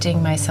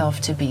projecting myself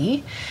to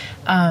be.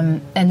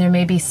 And there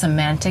may be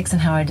semantics in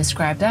how I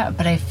describe that,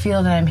 but I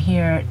feel that I'm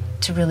here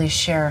to really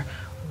share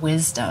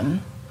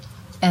wisdom,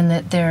 and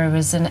that there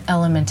was an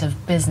element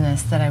of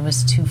business that I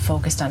was too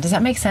focused on. Does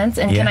that make sense?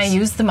 And can I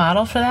use the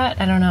model for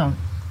that? I don't know.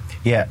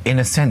 Yeah, in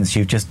a sense,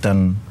 you've just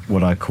done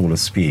what I call a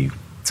spew.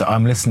 So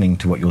I'm listening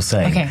to what you're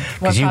saying. Okay,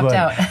 what popped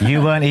out?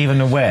 You weren't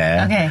even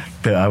aware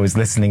that I was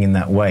listening in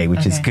that way,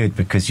 which is good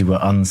because you were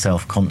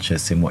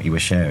unself-conscious in what you were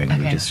sharing.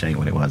 You were just sharing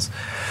what it was.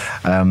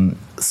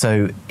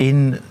 So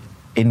in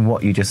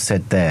what you just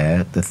said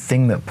there, the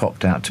thing that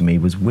popped out to me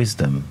was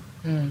wisdom.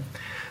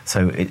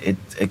 So it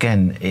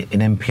again,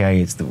 in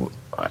MPA,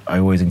 I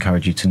always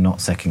encourage you to not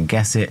second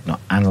guess it,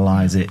 not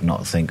analyze it,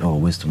 not think, oh,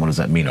 wisdom, what does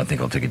that mean? I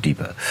think I'll take it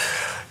deeper.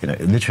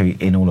 literally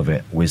in all of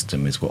it,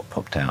 wisdom is what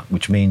popped out,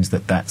 which means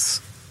that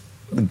that's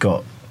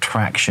got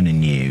traction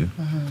in you.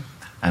 Mm-hmm.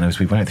 And as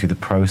we went through the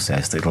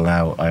process, it'll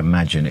allow, I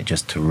imagine, it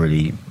just to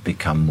really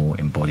become more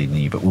embodied in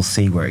you. But we'll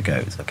see where it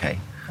goes, okay?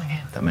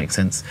 That makes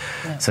sense.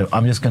 Yeah. So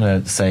I'm just going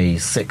to say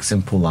 6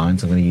 simple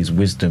lines. I'm going to use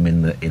wisdom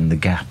in the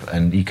gap,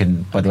 and you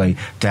can, by the way,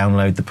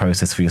 download the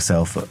process for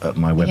yourself at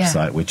my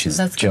website, which is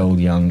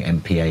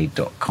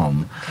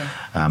joelyoungmpa.com.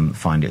 Okay.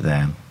 Find it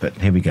there. But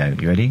here we go.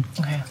 You ready?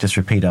 Okay. Just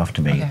repeat after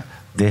me. Okay.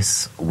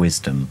 This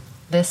wisdom.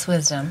 This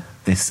wisdom.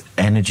 This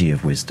energy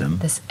of wisdom.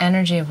 This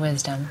energy of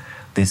wisdom.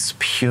 This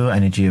pure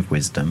energy of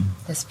wisdom.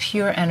 This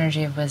pure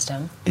energy of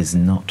wisdom. Is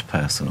not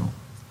personal.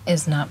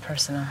 Is not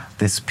personal.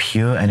 This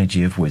pure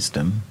energy of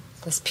wisdom.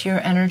 This pure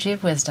energy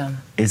of wisdom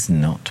is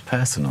not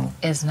personal.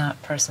 Is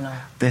not personal.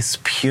 This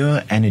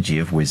pure energy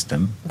of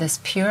wisdom. This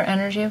pure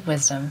energy of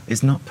wisdom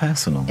is not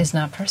personal. Is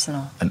not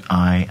personal. And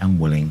I am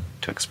willing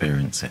to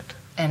experience it.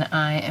 And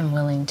I am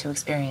willing to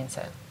experience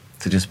it.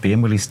 So just be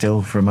really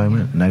still for a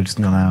moment. Notice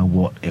and allow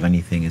what, if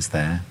anything, is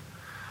there.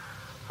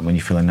 And when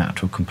you feel a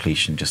natural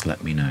completion, just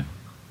let me know.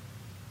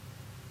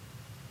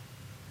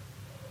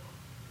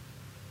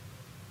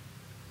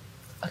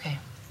 Okay.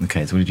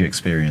 Okay, so what did you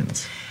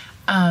experience?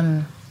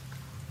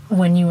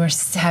 When you were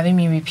having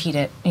me repeat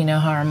it, you know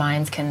how our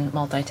minds can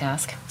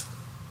multitask?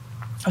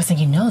 I was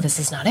thinking, no, this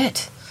is not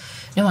it.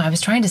 No, I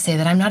was trying to say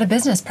that I'm not a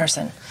business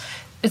person.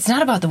 It's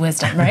not about the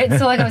wisdom, right?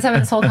 So like I was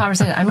having this whole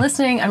conversation. I'm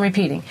listening, I'm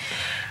repeating.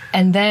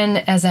 And then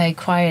as I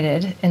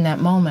quieted in that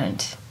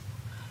moment,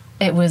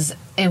 it was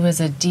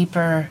a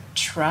deeper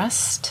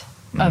trust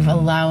of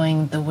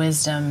allowing the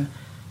wisdom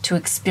to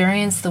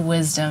experience the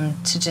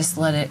wisdom, to just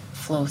let it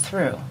flow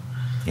through.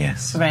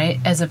 Yes. Right?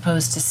 As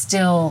opposed to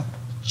still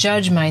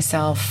judge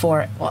myself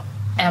for, well,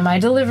 am I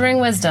delivering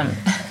wisdom?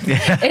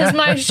 Is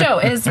my show,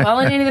 is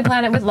Pollinating the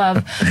Planet with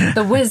Love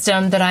the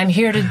wisdom that I'm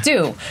here to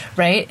do,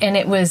 right? And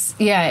it was,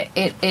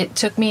 it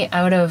took me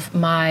out of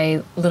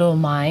my little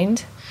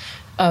mind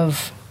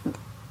of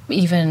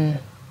even,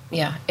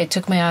 it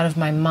took me out of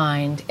my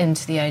mind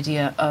into the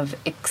idea of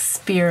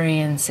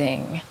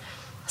experiencing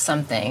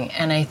something.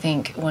 And I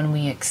think when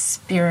we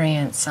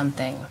experience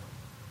something,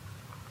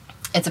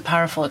 it's a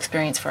powerful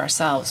experience for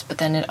ourselves, but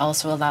then it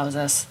also allows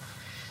us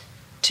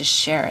to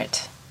share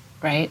it,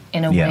 right?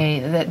 In a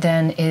way that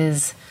then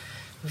is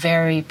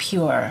very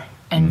pure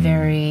and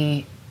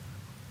very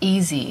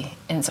easy.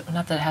 And so,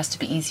 not that it has to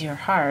be easy or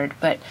hard,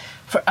 but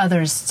for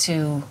others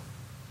to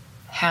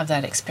have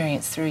that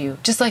experience through you.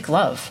 Just like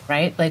love,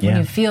 right? Like when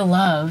you feel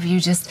love,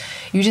 you just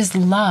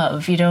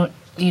love. You don't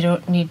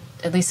need,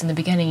 at least in the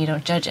beginning, you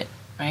don't judge it,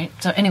 right?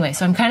 So anyway,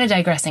 so I'm kind of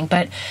digressing,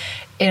 but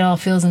it all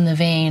feels in the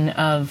vein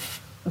of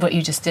what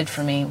you just did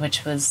for me,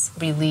 which was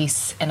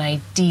release an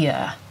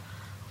idea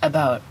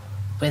about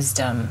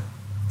wisdom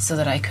so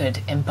that I could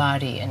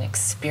embody and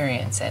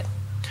experience it.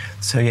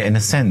 So in a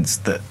sense,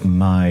 that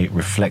my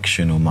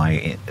reflection or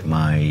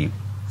my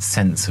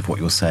sense of what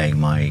you're saying,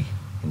 my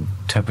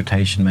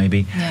interpretation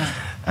maybe,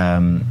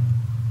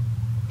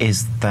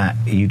 is that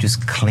you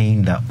just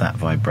cleaned up that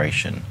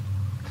vibration.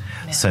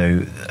 Yeah.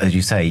 So as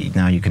you say,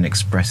 now you can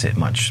express it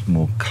much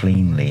more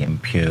cleanly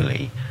and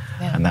purely.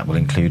 Yeah. And that will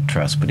include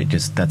trust, but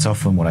that's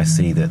often what I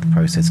see that the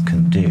process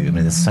can do. I mean,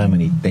 there's so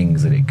many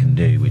things that it can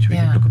do, which we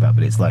can talk about,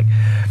 but it's like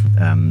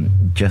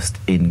just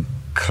in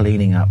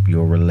cleaning up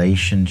your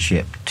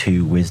relationship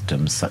to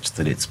wisdom such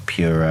that it's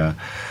purer,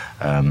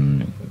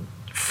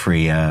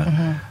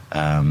 freer.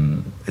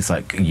 It's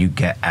like you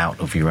get out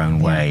of your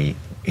own way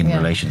in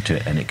relation to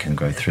it, and it can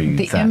go through.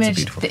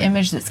 The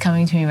image that's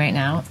coming to me right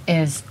now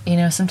is,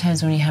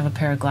 sometimes when you have a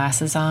pair of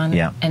glasses on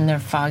and they're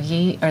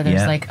foggy, or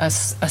there's like a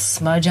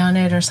smudge on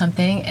it or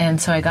something,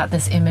 and so I got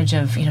this image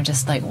of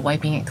just like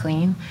wiping it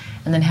clean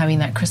and then having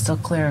that crystal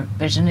clear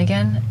vision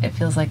again. It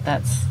feels like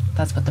that's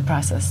what the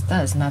process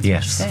does, and that's what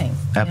you're saying.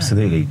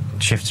 Absolutely.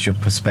 Shifts your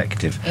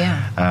perspective.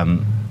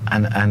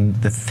 And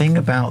the thing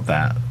about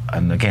that,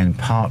 and again,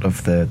 part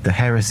of the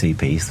heresy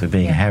piece for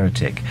being a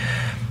heretic,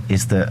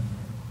 is that,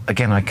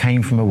 again, I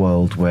came from a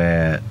world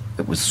where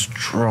it was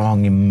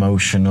strong,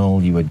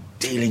 emotional, you were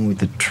dealing with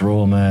the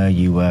trauma,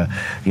 you were,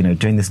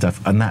 doing this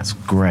stuff, and that's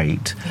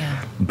great.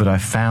 Yeah. But I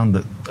found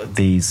that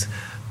these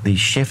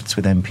shifts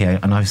with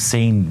MPA, and I've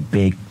seen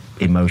big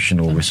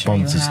emotional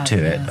responses to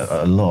it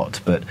a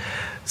lot, but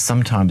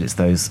sometimes it's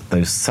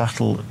those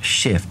subtle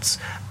shifts,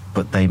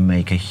 but they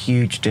make a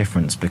huge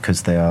difference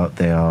because they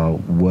are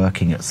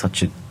working at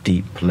such a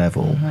deep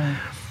level.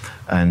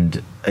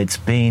 And it's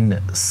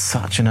been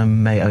such an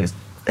amazing...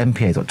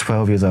 MPA is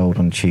 12 years old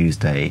on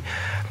Tuesday,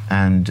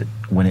 and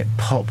when it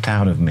popped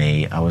out of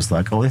me, I was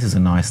like, oh, this is a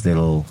nice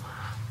little,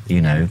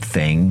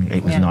 thing.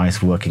 It was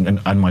nice working,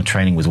 and my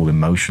training was all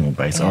emotional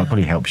based, so it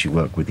probably helps you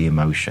work with the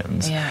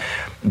emotions.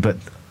 But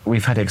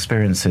we've had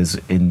experiences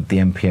in the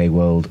MPA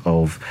world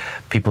of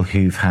people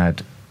who've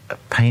had a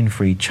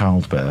pain-free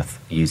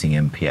childbirth using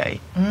MPA.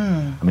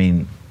 I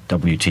mean,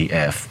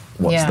 WTF,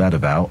 what's Yeah. that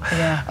about?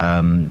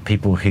 Yeah.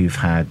 People who've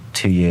had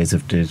 2 years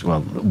of,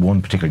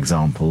 one particular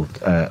example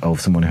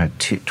of someone who had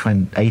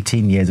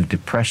 18 years of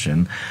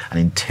depression, and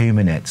in 2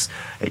 minutes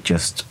it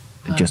just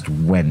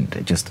went.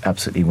 It just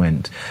absolutely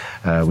went.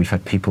 We've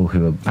had people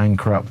who are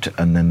bankrupt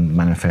and then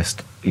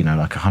manifest,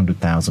 like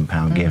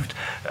 £100,000 gift.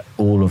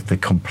 All of the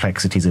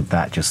complexities of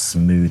that just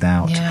smooth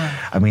out. Yeah.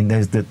 I mean,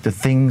 there's the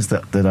things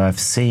that I've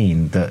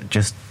seen that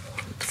just,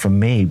 for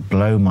me,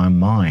 blow my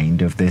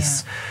mind of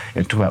this.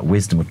 Talk about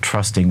wisdom of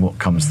trusting what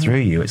comes through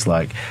you. It's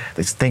like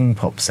this thing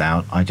pops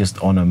out. I just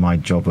honour my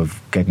job of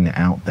getting it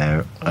out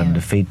there, and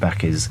the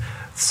feedback is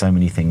so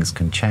many things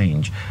can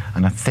change.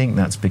 And I think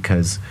that's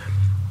because,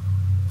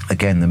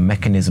 again, the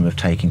mechanism of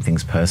taking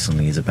things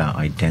personally is about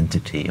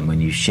identity. And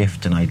when you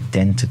shift an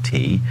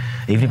identity,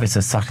 even if it's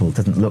a subtle, it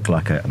doesn't look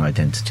like an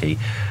identity,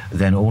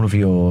 then all of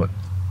your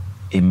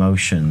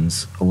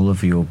emotions, all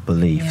of your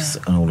beliefs,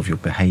 and all of your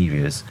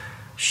behaviours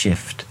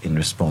shift in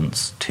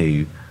response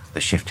to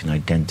the shift in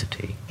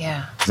identity.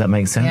 Yeah. Does that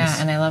make sense?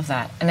 Yeah, and I love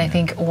that. And I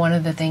think one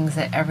of the things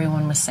that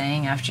everyone was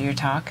saying after your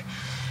talk,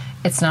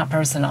 it's not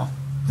personal.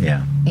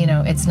 Yeah.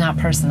 It's not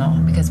personal,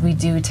 because we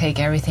do take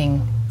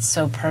everything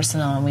so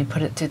personal and we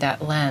put it through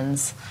that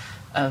lens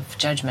of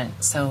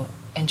judgment. So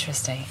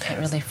interesting. It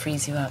really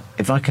frees you up.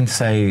 If I can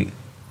say,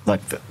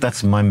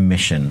 that's my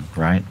mission,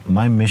 right?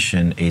 My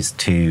mission is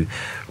to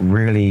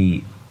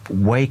really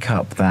wake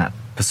up that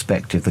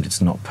perspective that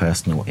it's not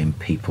personal in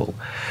people.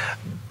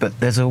 But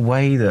there's a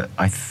way that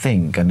I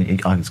think, and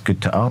it's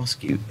good to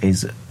ask you,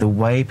 is the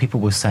way people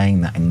were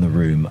saying that in the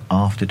room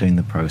after doing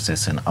the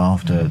process and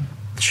after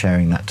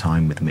sharing that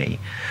time with me,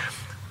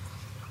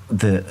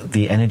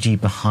 the energy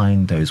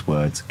behind those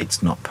words,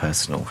 it's not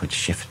personal, had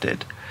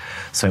shifted.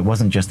 So it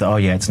wasn't just,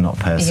 it's not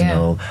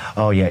personal.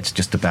 Yeah. It's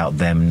just about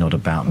them, not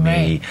about me.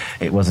 Right.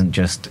 It wasn't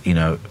just,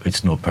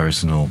 it's not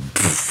personal.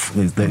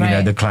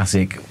 The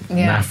classic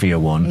mafia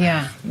one.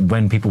 Yeah.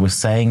 When people were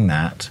saying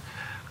that,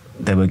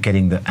 they were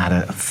getting at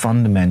a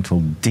fundamental,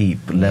 deep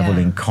level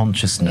in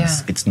consciousness.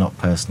 Yeah. It's not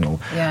personal.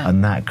 Yeah.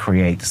 And that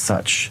creates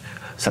such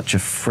a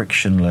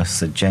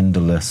frictionless,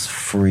 agendaless,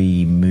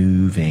 free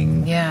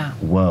moving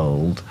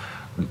world.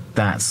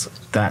 That's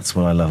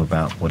what I love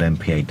about what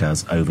MPA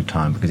does over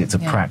time, because it's a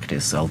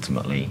practice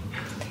ultimately.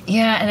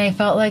 Yeah, and I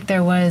felt like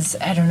there was,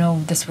 I don't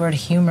know, this word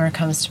humor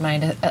comes to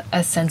mind,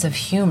 a sense of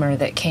humor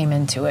that came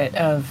into it,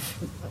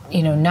 of,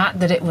 not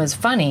that it was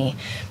funny,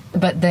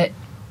 but that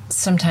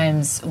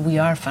sometimes we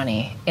are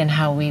funny in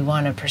how we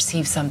want to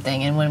perceive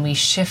something, and when we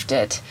shift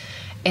it,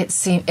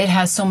 it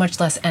has so much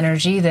less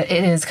energy that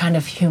it is kind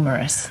of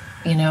humorous,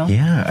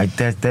 Yeah,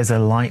 there's a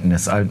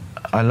lightness.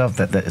 I love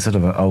that. That's sort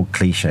of an old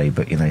cliche,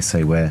 but they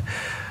say where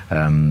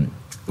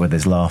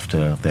there's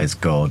laughter, there's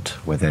God.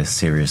 Where there's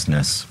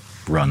seriousness,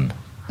 run.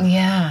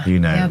 Yeah.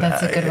 Yeah,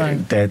 that's a good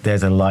one.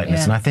 There's a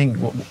lightness, and I think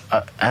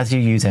as you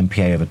use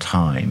MPA over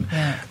time,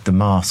 the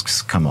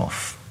masks come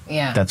off.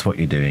 Yeah. That's what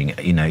you're doing.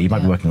 You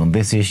might be working on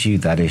this issue,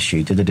 that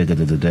issue,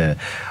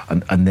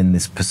 and then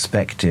this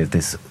perspective,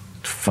 this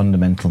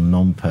fundamental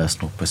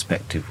non-personal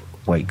perspective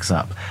wakes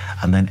up,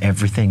 and then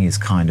everything is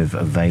kind of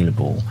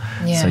available.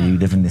 So you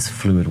live in this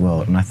fluid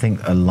world, and I think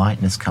a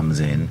lightness comes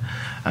in,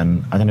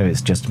 and I don't know if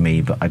it's just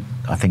me, but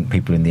I think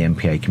people in the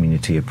MPA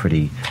community are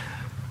pretty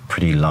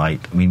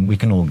light. I mean, we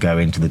can all go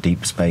into the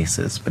deep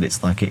spaces, but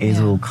it's like it is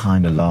all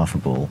kind of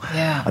laughable.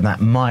 Yeah. And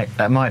that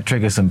might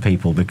trigger some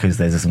people, because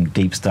there's some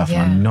deep stuff, and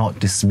I'm not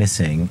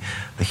dismissing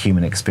the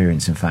human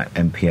experience. In fact,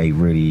 MPA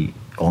really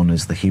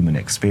honours the human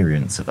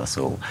experience of us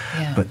all.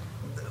 Yeah. But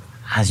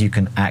as you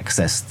can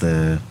access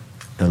the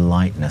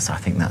lightness, I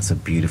think that's a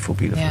beautiful,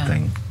 beautiful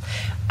thing.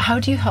 How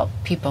do you help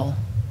people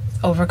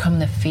overcome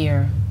the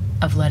fear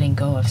of letting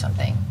go of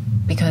something?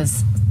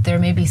 Because there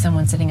may be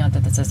someone sitting out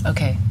there that says,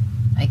 okay,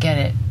 I get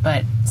it,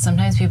 but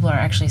sometimes people are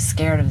actually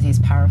scared of these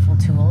powerful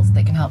tools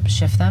that can help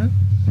shift them.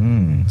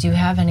 Do you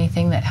have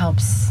anything that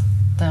helps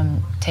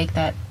them take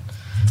that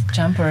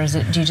jump, or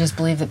do you just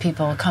believe that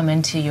people come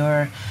into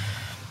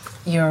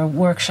your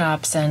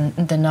workshops and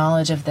the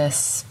knowledge of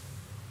this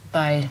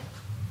by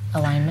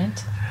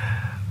alignment?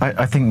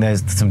 I think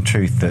there's some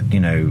truth that,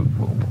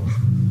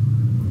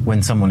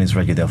 when someone is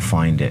ready, they'll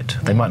find it.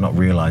 They might not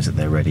realise that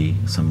they're ready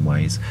some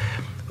ways.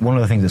 One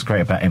of the things that's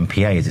great about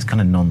MPA is it's kind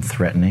of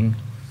non-threatening.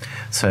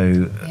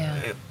 So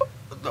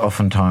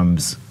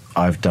oftentimes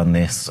I've done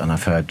this, and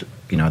I've heard,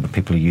 the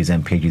people who use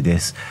MPA do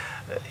this.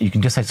 You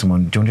can just say to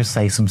someone, do you want to just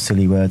say some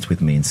silly words with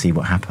me and see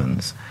what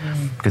happens?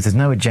 Because there's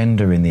no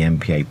agenda in the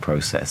MPA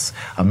process.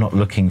 I'm not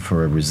looking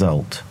for a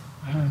result.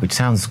 Which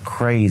sounds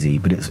crazy,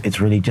 but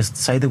it's really just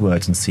say the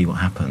words and see what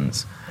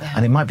happens.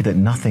 And it might be that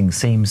nothing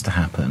seems to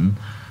happen.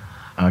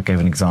 I gave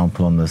an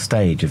example on the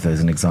stage. If there's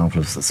an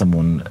example of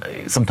someone,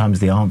 sometimes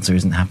the answer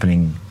isn't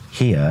happening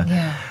here.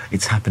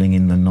 It's happening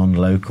in the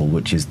non-local,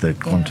 which is the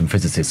quantum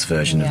physicist's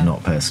version of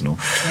not personal.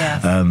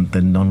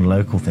 The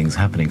non-local thing's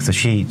happening. So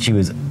she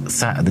was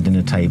sat at the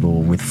dinner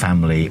table with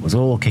family. It was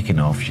all kicking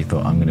off. She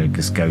thought, I'm going to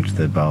just go to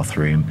the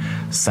bathroom.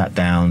 Sat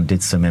down,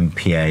 did some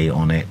MPA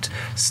on it,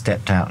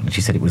 stepped out, and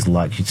she said it was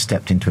like she'd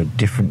stepped into a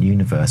different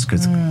universe,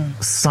 because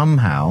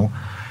somehow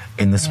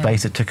in the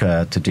space it took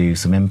her to do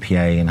some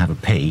MPA and have a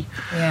P,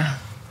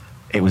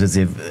 it was as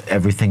if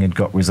everything had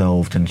got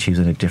resolved and she was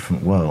in a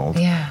different world.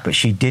 Yeah. But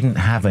she didn't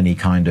have any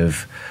kind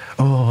of,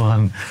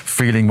 I'm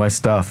feeling my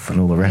stuff and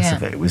all the rest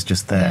of it. It was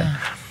just there.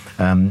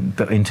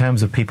 But in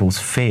terms of people's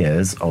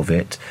fears of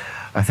it,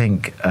 I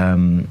think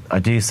I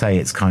do say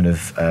it's kind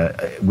of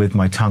with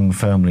my tongue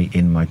firmly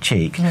in my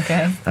cheek.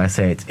 Okay. I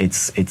say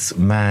it's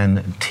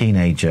man,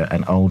 teenager,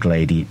 and old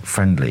lady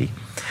friendly.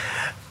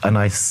 And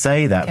I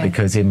say that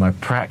because in my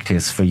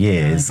practice for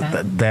years,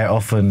 they're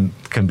often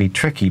can be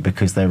tricky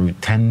because they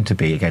tend to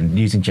be, again,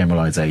 using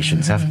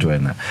generalizations, have to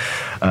own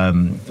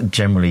that,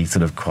 generally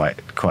sort of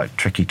quite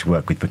tricky to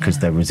work with because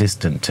they're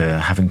resistant to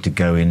having to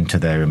go into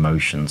their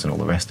emotions and all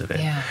the rest of it.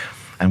 Yeah.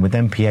 And with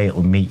MPA, it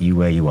will meet you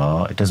where you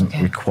are. It doesn't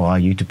require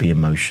you to be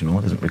emotional.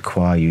 It doesn't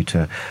require you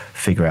to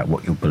figure out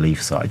what your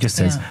beliefs are. It just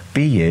says,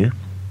 be you,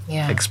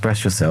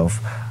 express yourself.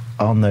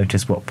 I'll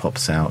notice what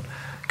pops out,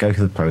 go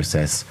through the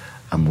process,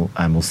 and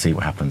we'll see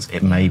what happens.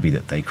 It may be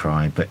that they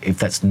cry, but if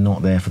that's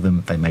not there for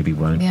them, they maybe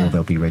won't, or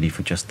they'll be ready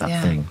for just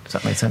that thing. Does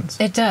that make sense?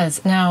 It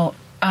does. Now,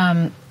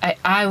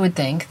 I would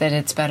think that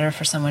it's better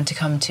for someone to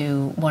come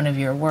to one of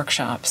your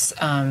workshops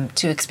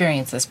to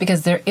experience this,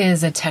 because there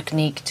is a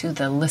technique to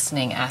the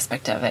listening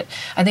aspect of it.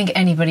 I think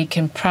anybody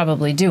can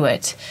probably do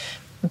it,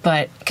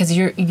 but because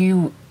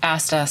you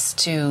asked us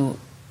to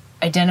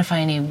identify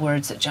any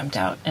words that jumped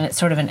out, and it's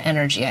sort of an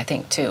energy, I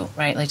think, too,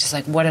 right? Like, just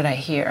like, what did I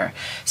hear?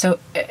 So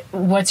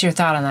what's your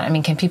thought on that? I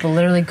mean, can people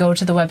literally go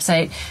to the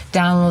website,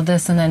 download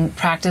this, and then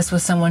practice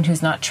with someone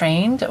who's not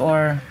trained,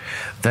 or?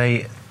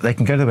 They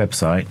can go to the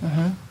website,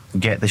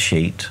 get the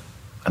sheet,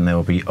 and they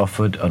will be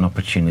offered an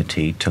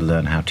opportunity to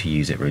learn how to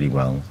use it really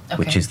well,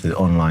 which is the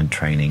online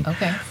training.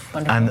 Okay,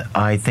 wonderful. And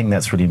I think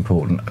that's really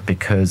important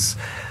because,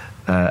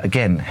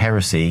 again,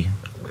 heresy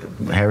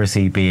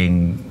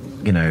being,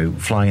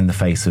 flying in the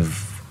face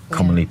of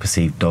commonly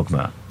perceived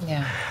dogma.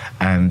 Yeah.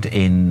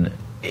 And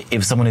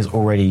if someone is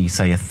already,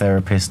 say, a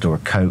therapist or a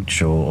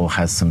coach or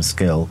has some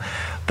skill,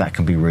 that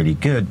can be really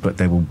good, but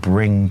they will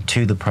bring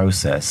to the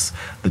process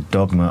the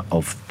dogma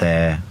of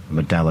their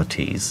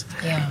modalities.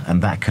 Yeah.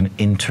 And that can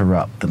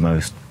interrupt the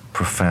most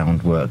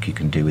profound work you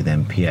can do with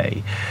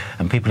MPA.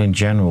 And people in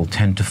general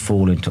tend to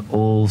fall into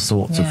all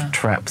sorts of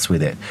traps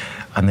with it.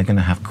 And they're going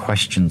to have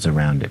questions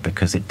around it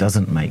because it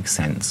doesn't make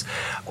sense,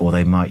 or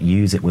they might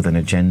use it with an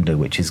agenda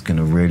which is going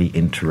to really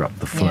interrupt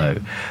the flow.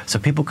 So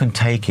people can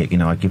take it.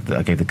 I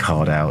gave the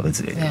card out.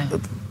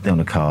 On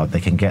a card,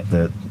 they can get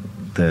the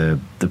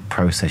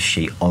process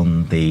sheet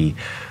on the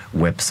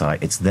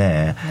website. It's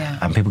there,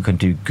 and people can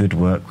do good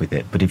work with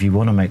it. But if you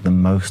want to make the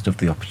most of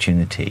the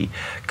opportunity,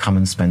 come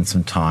and spend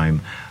some time.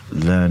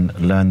 Learn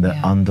the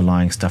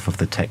underlying stuff of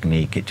the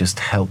technique. It just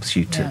helps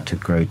you to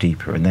grow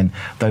deeper. And then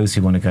those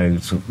who want to go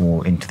sort of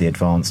more into the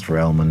advanced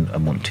realm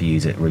and want to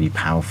use it really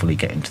powerfully,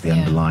 get into the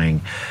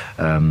underlying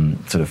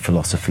sort of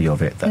philosophy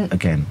of it, that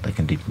again, they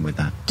can deepen with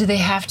that. Do they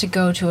have to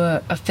go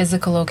to a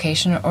physical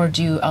location, or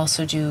do you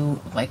also do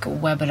like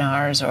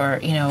webinars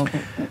or,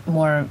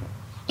 more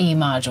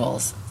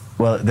e-modules?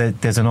 Well,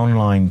 there's an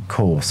online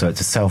course, so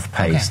it's a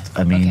self-paced.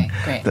 I mean,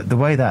 the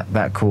way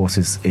that course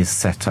is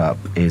set up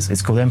is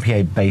it's called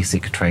MPA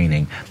Basic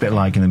Training, a bit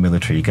like in the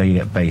military. You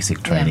get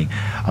basic training.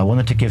 I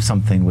wanted to give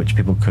something which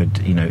people could,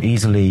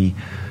 easily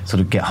sort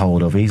of get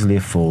hold of, easily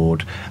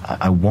afford.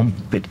 I want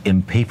it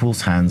in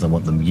people's hands. I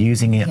want them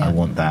using it. I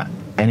want that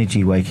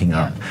energy waking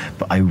up,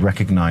 but I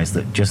recognize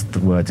that just the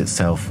words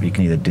itself, you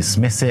can either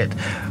dismiss it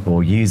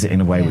or use it in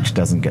a way which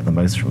doesn't get the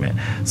most from it.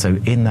 So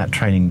in that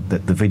training, the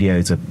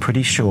videos are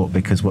pretty short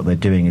because what they're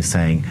doing is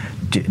saying,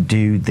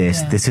 do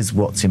this, this is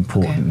what's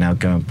important, now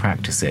go and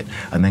practice it,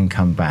 and then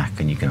come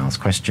back and you can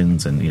ask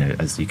questions, and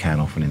as you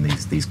can often in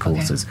these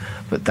courses.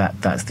 But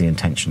that's the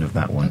intention of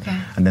that one.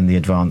 And then the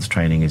advanced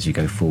training as you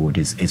go forward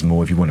is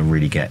more if you want to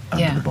really get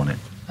under the bonnet.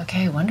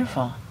 Okay,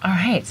 wonderful. All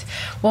right.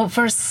 Well,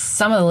 for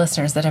some of the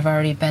listeners that have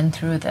already been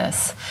through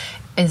this,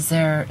 is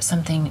there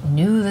something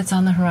new that's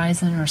on the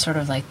horizon, or sort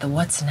of like the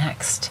what's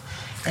next?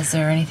 Is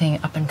there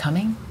anything up and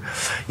coming?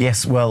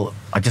 Yes, well,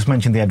 I just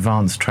mentioned the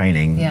advanced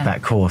training,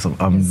 that course.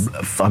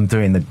 I'm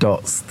doing the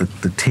dots,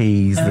 the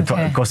T's,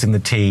 crossing the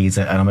T's,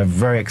 and I'm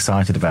very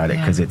excited about it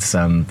because it's,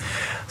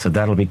 so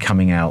that'll be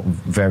coming out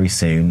very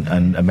soon,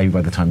 and maybe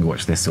by the time you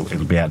watch this,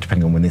 it'll be out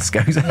depending on when this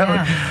goes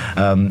out.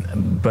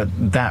 But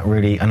that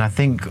really, and I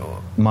think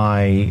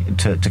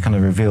to kind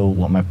of reveal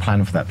what my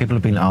plan for that, people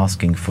have been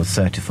asking for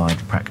certified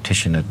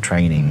practitioner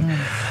training.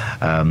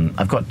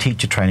 I've got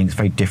teacher training. It's a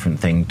very different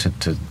thing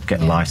to get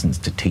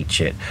licensed to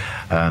teach it.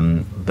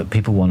 But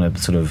people want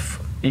to sort of,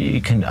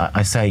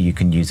 I say you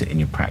can use it in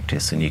your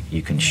practice and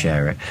you can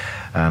share it.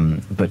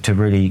 But to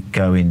really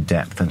go in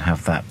depth and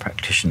have that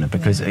practitioner,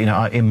 because,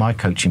 in my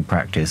coaching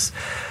practice,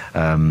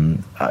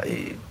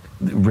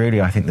 really,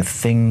 I think the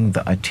thing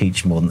that I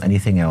teach more than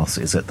anything else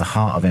is at the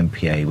heart of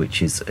MPA,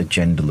 which is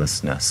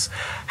agendalessness,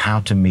 how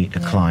to meet a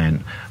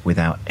client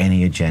without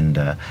any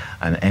agenda.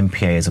 And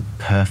MPA is a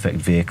perfect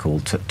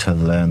vehicle to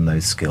learn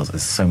those skills.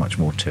 There's so much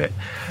more to it.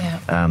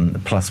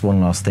 Plus,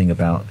 one last thing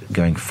about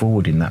going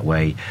forward in that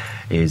way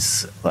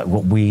is like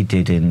what we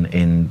did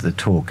in the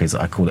talk is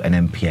I call it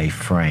an MPA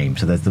frame.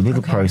 So there's the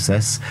little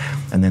process,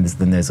 and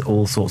then there's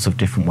all sorts of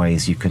different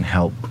ways you can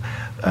help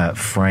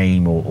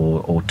frame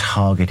or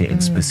target it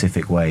in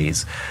specific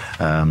ways,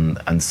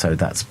 and so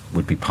that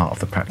would be part of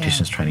the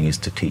practitioner's training, is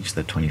to teach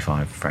the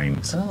 25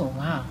 frames. Oh,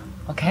 wow.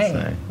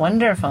 Okay,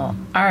 wonderful.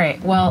 All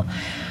right, well,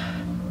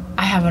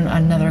 I have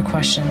another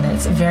question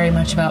that's very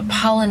much about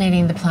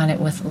pollinating the planet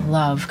with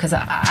love, because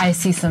I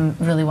see some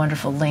really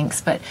wonderful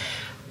links,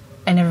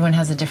 and everyone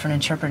has a different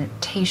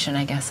interpretation,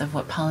 I guess, of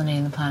what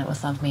pollinating the planet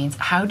with love means.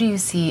 How do you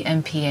see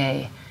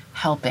MPA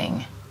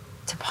helping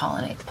to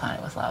pollinate the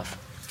planet with love?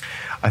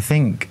 I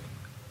think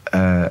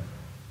as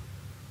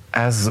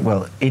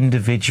well,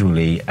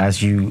 individually,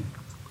 as you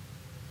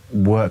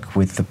work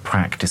with the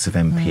practice of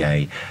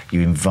MPA,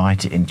 you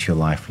invite it into your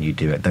life and you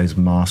do it, those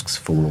masks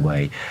fall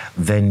away.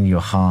 Then your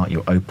heart,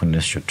 your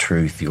openness, your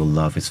truth, your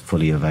love is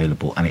fully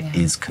available, and it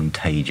is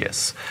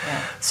contagious.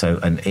 So,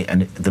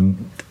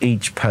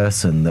 each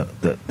person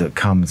that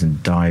comes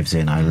and dives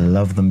in, I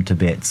love them to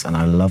bits, and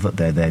I love that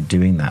they're there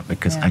doing that,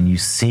 because and you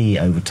see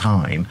over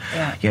time,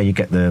 you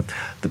get the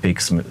big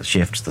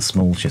shifts, the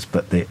small shifts,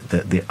 but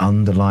the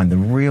underlying, the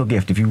real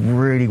gift, if you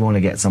really want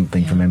to get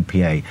something from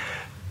MPA,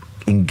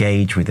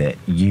 engage with it,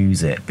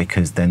 use it,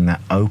 because then that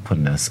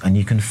openness, and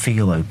you can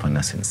feel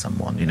openness in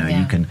someone,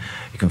 you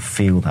can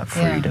feel that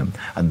freedom,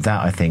 and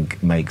that, I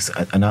think, makes,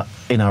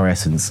 in our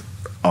essence,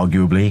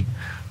 arguably,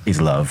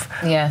 is love.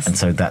 Yes. And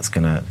so that's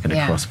gonna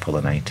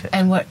cross-pollinate it.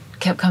 And what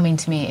kept coming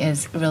to me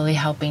is really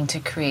helping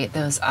to create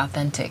those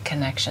authentic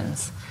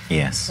connections.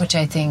 Yes. Which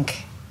I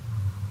think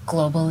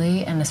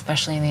globally, and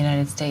especially in the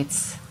United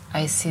States,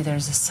 I see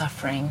there's a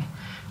suffering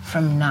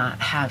from not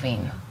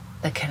having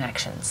the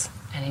connections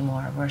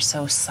anymore. We're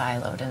so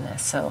siloed in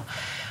this. So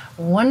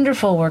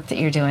wonderful work that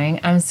you're doing.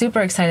 I'm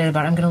super excited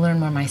about it. I'm going to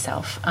learn more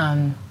myself,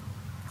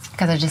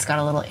 because I just got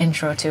a little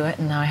intro to it,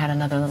 and now I had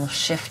another little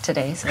shift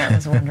today, so that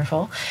was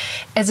wonderful.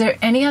 Is there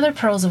any other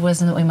pearls of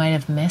wisdom that we might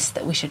have missed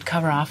that we should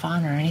cover off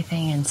on, or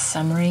anything in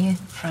summary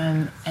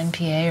from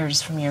MPA or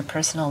just from your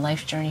personal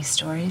life journey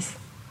stories?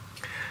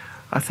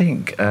 I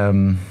think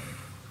I'm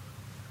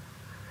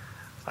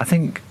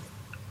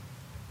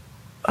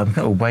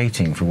kind of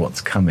waiting for what's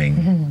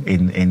coming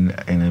in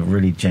a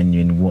really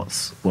genuine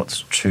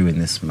what's true in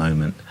this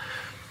moment.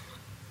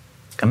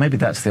 And maybe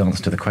that's the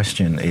answer to the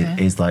question,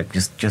 is like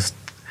just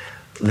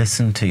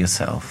listen to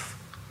yourself.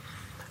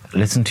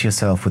 Listen to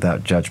yourself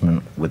without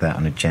judgment, without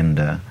an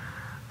agenda,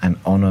 and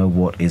honor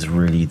what is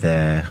really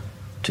there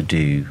to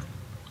do.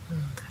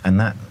 And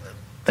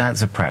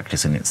that's a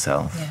practice in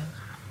itself.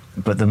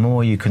 But the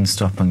more you can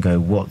stop and go,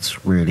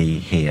 what's really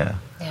here?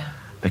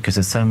 Because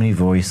there's so many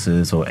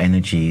voices or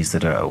energies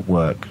that are at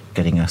work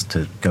getting us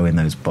to go in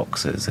those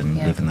boxes and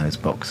live in those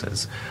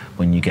boxes.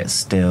 When you get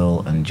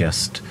still and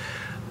just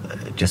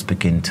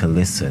begin to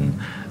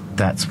listen,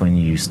 that's when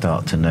you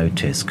start to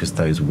notice, because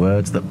those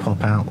words that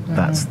pop out,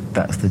 that's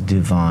the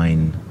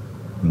divine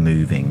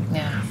moving.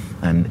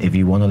 And if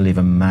you want to live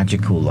a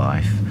magical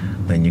life,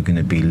 then you're going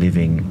to be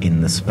living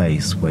in the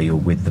space where you're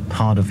with the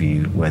part of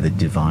you where the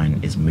divine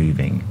is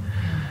moving.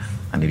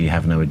 And if you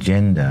have no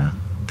agenda,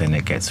 then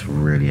it gets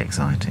really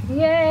exciting.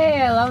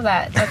 Yay, I love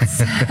that.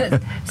 That's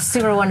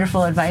super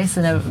wonderful advice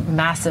and a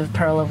massive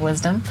pearl of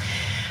wisdom.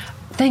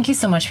 Thank you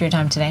so much for your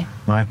time today.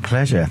 My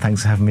pleasure.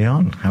 Thanks for having me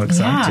on. How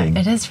exciting.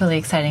 Yeah, it is really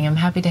exciting. I'm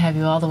happy to have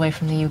you all the way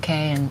from the UK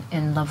and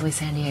in lovely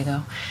San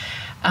Diego.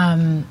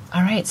 All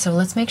right, so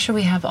let's make sure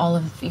we have all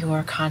of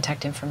your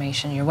contact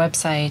information, your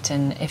website,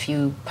 and if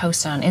you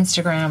post on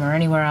Instagram or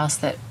anywhere else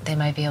that they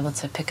might be able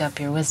to pick up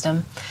your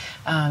wisdom,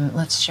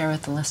 let's share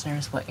with the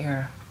listeners what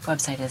your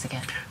website is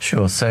again.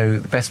 Sure. So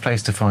the best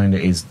place to find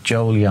it is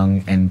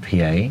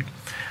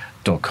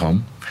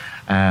joelyoungnpa.com.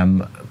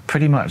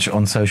 Pretty much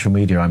on social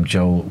media, I'm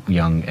Joel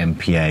Young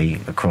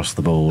MPA across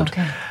the board,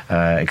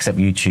 except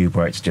YouTube,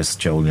 where it's just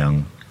Joel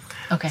Young.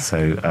 Okay.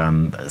 So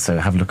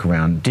have a look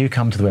around. Do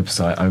come to the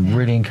website. I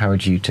really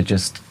encourage you to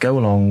just go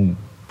along.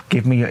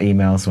 Give me your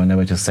email so I know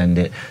where to send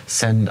it.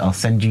 I'll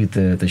send you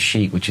the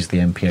sheet, which is the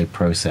MPA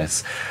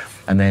process,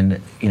 and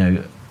then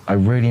I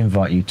really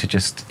invite you to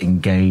just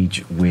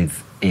engage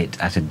with it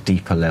at a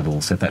deeper level.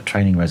 So if that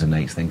training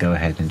resonates, then go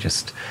ahead and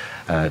just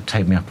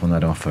take me up on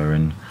that offer,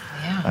 and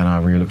I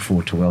really look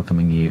forward to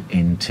welcoming you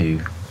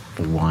into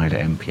the wider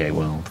MPA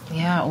world.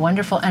 Yeah,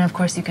 wonderful. And of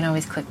course, you can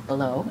always click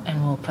below,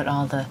 and we'll put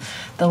all the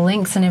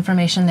links and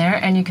information there.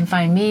 And you can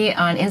find me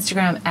on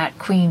Instagram at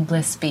Queen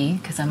Bliss Bee,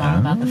 because I'm all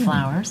about the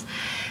flowers.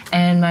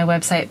 And my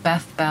website,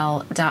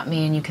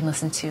 bethbell.me, and you can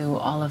listen to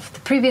all of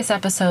the previous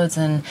episodes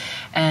and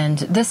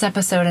this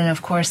episode. And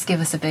of course, give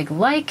us a big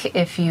like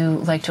if you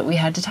liked what we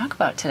had to talk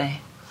about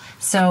today.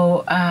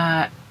 So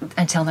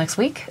until next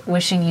week,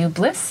 wishing you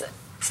bliss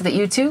so that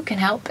you too can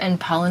help in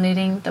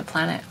pollinating the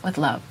planet with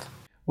love.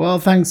 Well,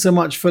 thanks so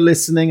much for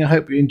listening. I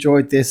hope you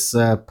enjoyed this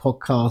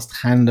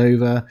podcast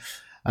handover.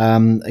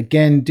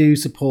 Again, do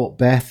support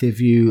Beth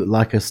if you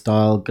like her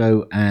style.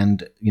 Go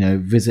and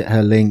visit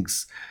her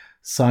links,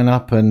 sign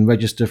up and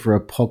register for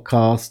a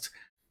podcast.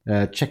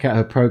 Check out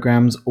her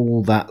programs,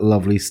 all that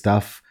lovely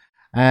stuff.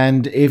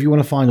 And if you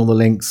want to find all the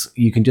links,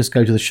 you can just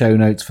go to the show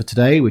notes for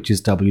today, which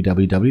is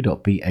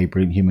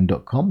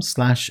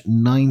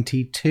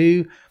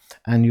www.beabrillianthuman.com/92,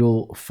 and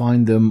you'll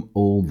find them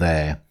all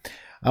there.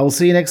 I will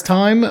see you next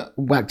time.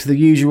 Back to the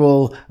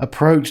usual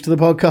approach to the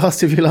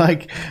podcast, if you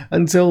like.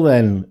 Until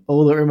then,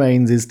 all that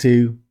remains is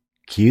to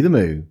cue the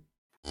moo.